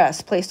of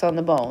stress placed on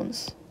the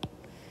bones.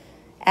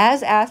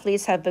 As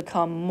athletes have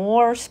become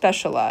more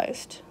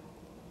specialized,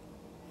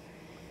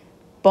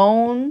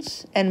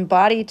 bones and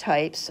body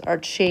types are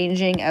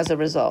changing as a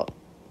result.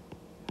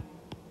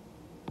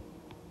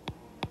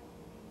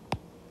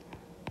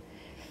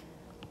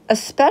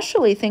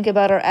 Especially think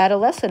about our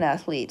adolescent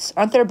athletes.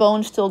 Aren't their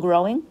bones still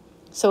growing?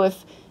 So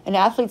if an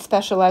athlete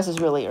specializes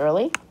really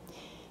early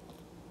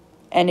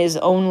and is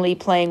only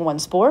playing one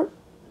sport,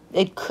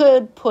 it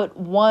could put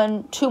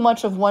too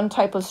much of one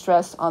type of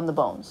stress on the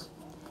bones.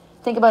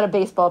 Think about a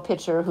baseball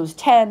pitcher who's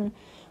 10,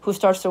 who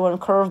starts throwing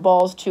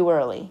curveballs too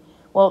early.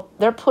 Well,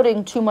 they're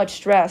putting too much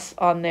stress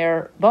on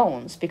their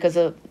bones because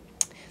the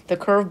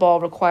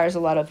curveball requires a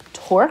lot of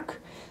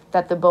torque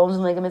that the bones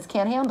and ligaments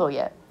can't handle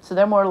yet. So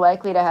they're more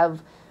likely to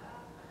have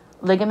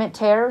ligament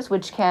tears,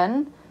 which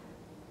can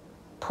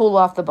pull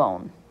off the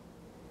bone.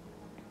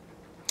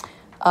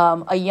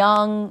 A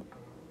young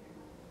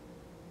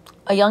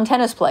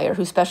tennis player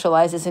who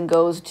specializes and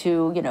goes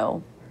to,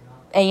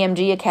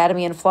 AMG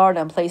Academy in Florida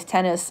and plays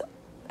tennis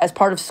as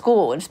part of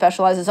school and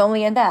specializes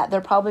only in that,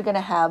 they're probably going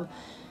to have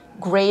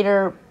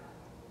greater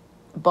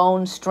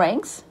bone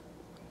strength,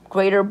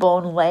 greater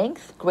bone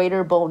length,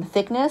 greater bone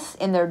thickness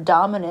in their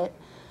dominant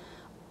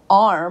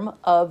arm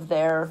of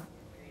their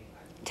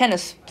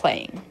tennis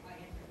playing.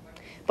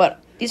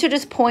 But these are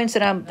just points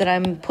that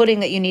I'm putting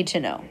that you need to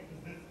know.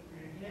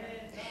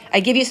 I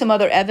give you some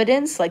other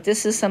evidence, like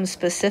this is some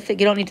specific,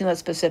 you don't need to know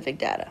specific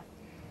data.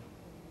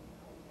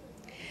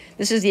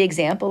 This is the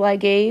example I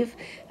gave.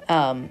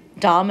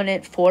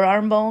 Dominant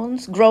forearm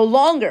bones grow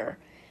longer.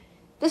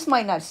 This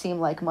might not seem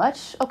like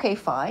much. Okay,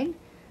 fine.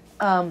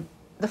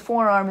 The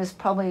forearm is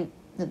probably,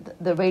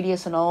 the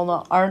radius and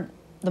ulna aren't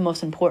the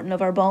most important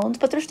of our bones,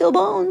 but they're still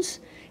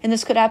bones. And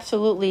this could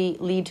absolutely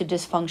lead to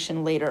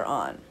dysfunction later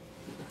on.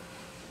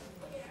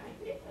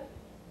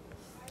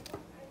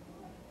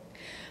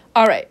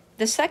 All right,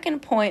 the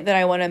second point that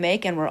I want to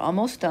make, and we're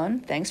almost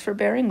done. Thanks for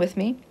bearing with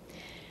me.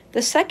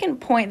 The second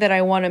point that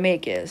I want to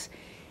make is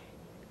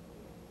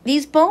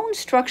these bone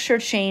structure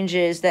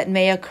changes that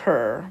may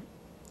occur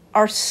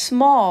are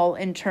small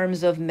in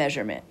terms of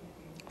measurement.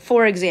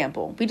 For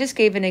example, we just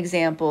gave an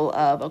example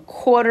of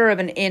 1/4 of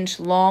an inch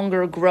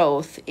longer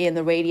growth in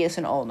the radius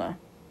and ulna.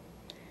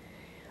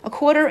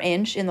 1/4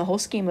 inch in the whole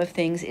scheme of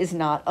things is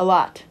not a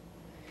lot.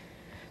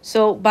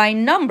 So by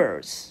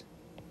numbers,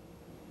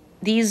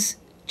 these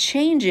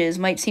changes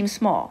might seem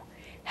small.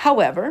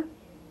 However,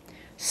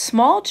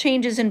 small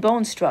changes in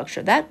bone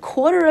structure, that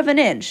 1/4 of an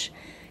inch,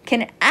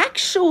 can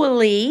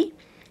actually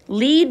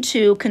lead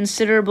to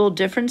considerable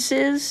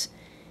differences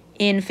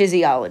in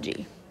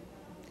physiology.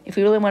 If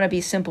we really want to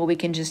be simple, we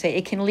can just say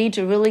it can lead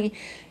to really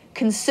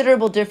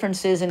considerable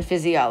differences in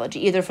physiology,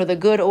 either for the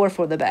good or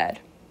for the bad.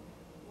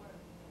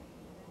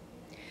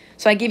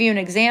 So I give you an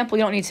example.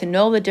 You don't need to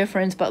know the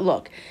difference, but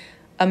look,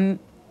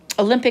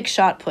 Olympic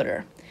shot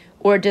putter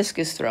or a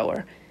discus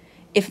thrower,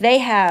 if they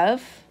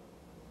have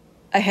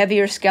a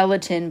heavier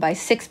skeleton by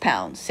 6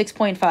 pounds,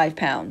 6.5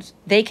 pounds,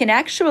 they can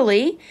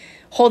actually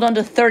hold on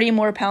to 30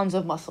 more pounds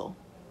of muscle.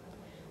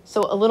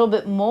 So a little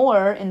bit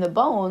more in the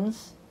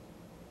bones,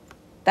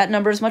 that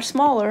number is much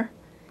smaller,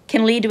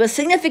 can lead to a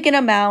significant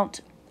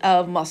amount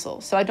of muscle.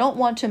 So I don't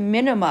want to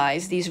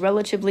minimize these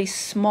relatively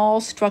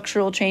small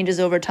structural changes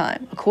over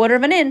time. 1/4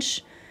 of an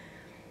inch,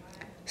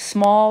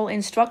 small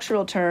in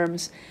structural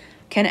terms,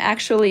 can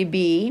actually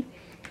be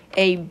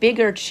a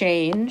bigger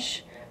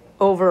change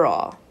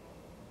overall.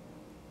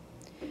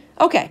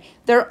 Okay,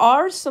 there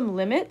are some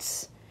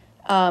limits.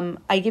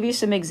 I give you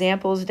some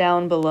examples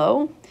down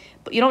below,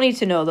 but you don't need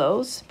to know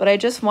those. But I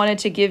just wanted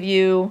to give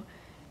you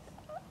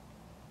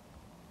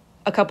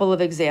a couple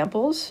of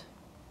examples.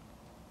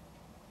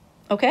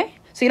 Okay,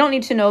 so you don't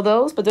need to know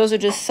those, but those are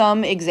just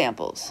some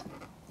examples.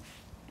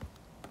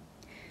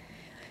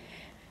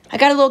 I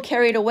got a little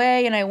carried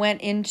away and I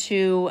went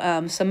into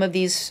some of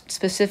these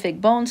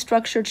specific bone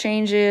structure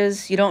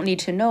changes. You don't need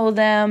to know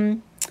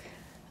them.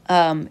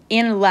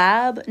 In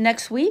lab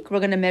next week, we're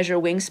going to measure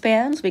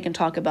wingspans. We can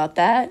talk about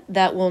that.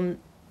 That will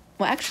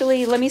Well,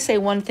 actually, let me say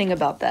one thing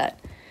about that.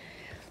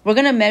 We're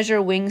going to measure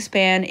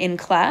wingspan in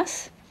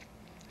class.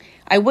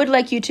 I would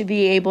like you to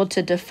be able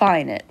to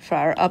define it for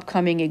our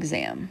upcoming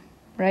exam,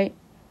 right?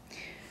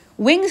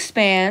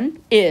 Wingspan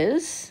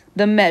is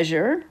the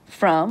measure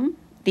from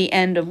the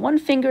end of one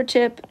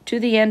fingertip to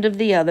the end of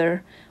the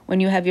other when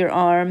you have your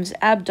arms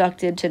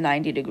abducted to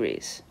 90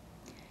 degrees.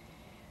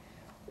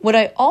 What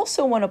I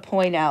also want to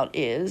point out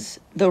is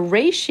the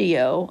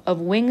ratio of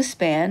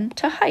wingspan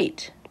to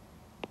height.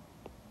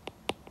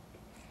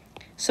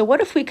 So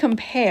what if we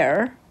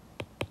compare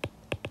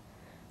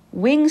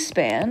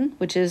wingspan,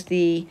 which is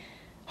the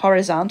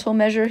horizontal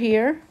measure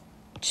here,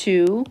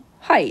 to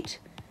height?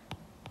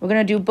 We're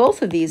going to do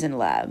both of these in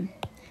lab.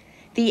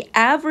 The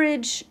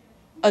average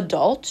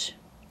adult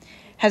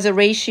has a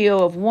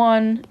ratio of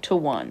 1 to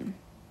 1,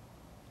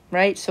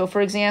 right? So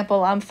for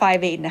example, I'm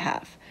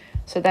 5'8½".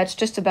 So that's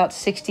just about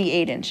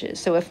 68 inches.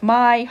 So if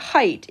my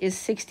height is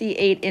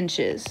 68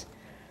 inches,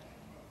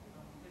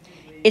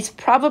 it's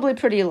probably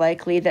pretty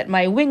likely that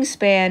my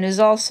wingspan is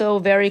also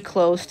very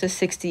close to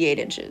 68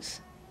 inches,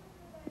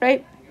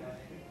 right?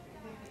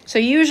 So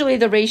usually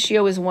the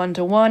ratio is 1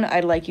 to 1.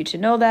 I'd like you to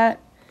know that.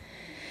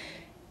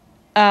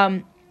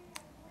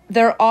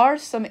 There are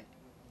some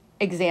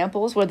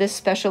examples where this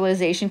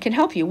specialization can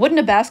help you. Wouldn't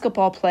a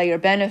basketball player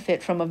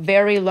benefit from a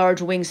very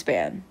large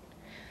wingspan?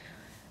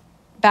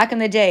 Back in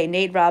the day,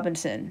 Nate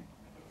Robinson.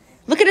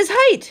 Look at his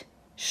height.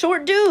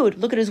 Short dude.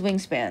 Look at his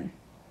wingspan.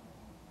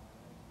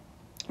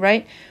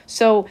 Right?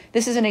 So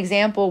this is an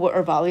example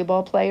where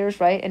volleyball players,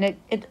 right? And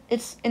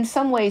it's in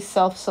some ways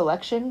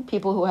self-selection.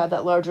 People who have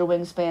that larger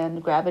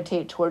wingspan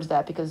gravitate towards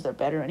that because they're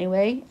better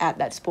anyway at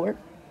that sport.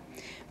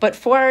 But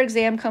for our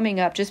exam coming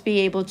up, just be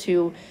able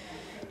to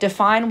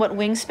define what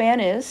wingspan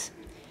is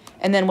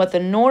and then what the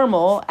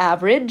normal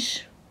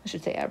average, I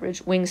should say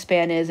average,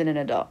 wingspan is in an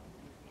adult.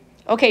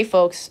 Okay,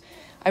 folks.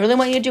 I really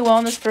want you to do well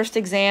on this first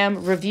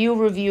exam. Review,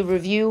 review,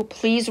 review.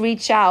 Please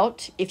reach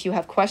out if you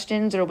have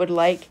questions or would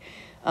like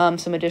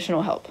some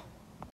additional help.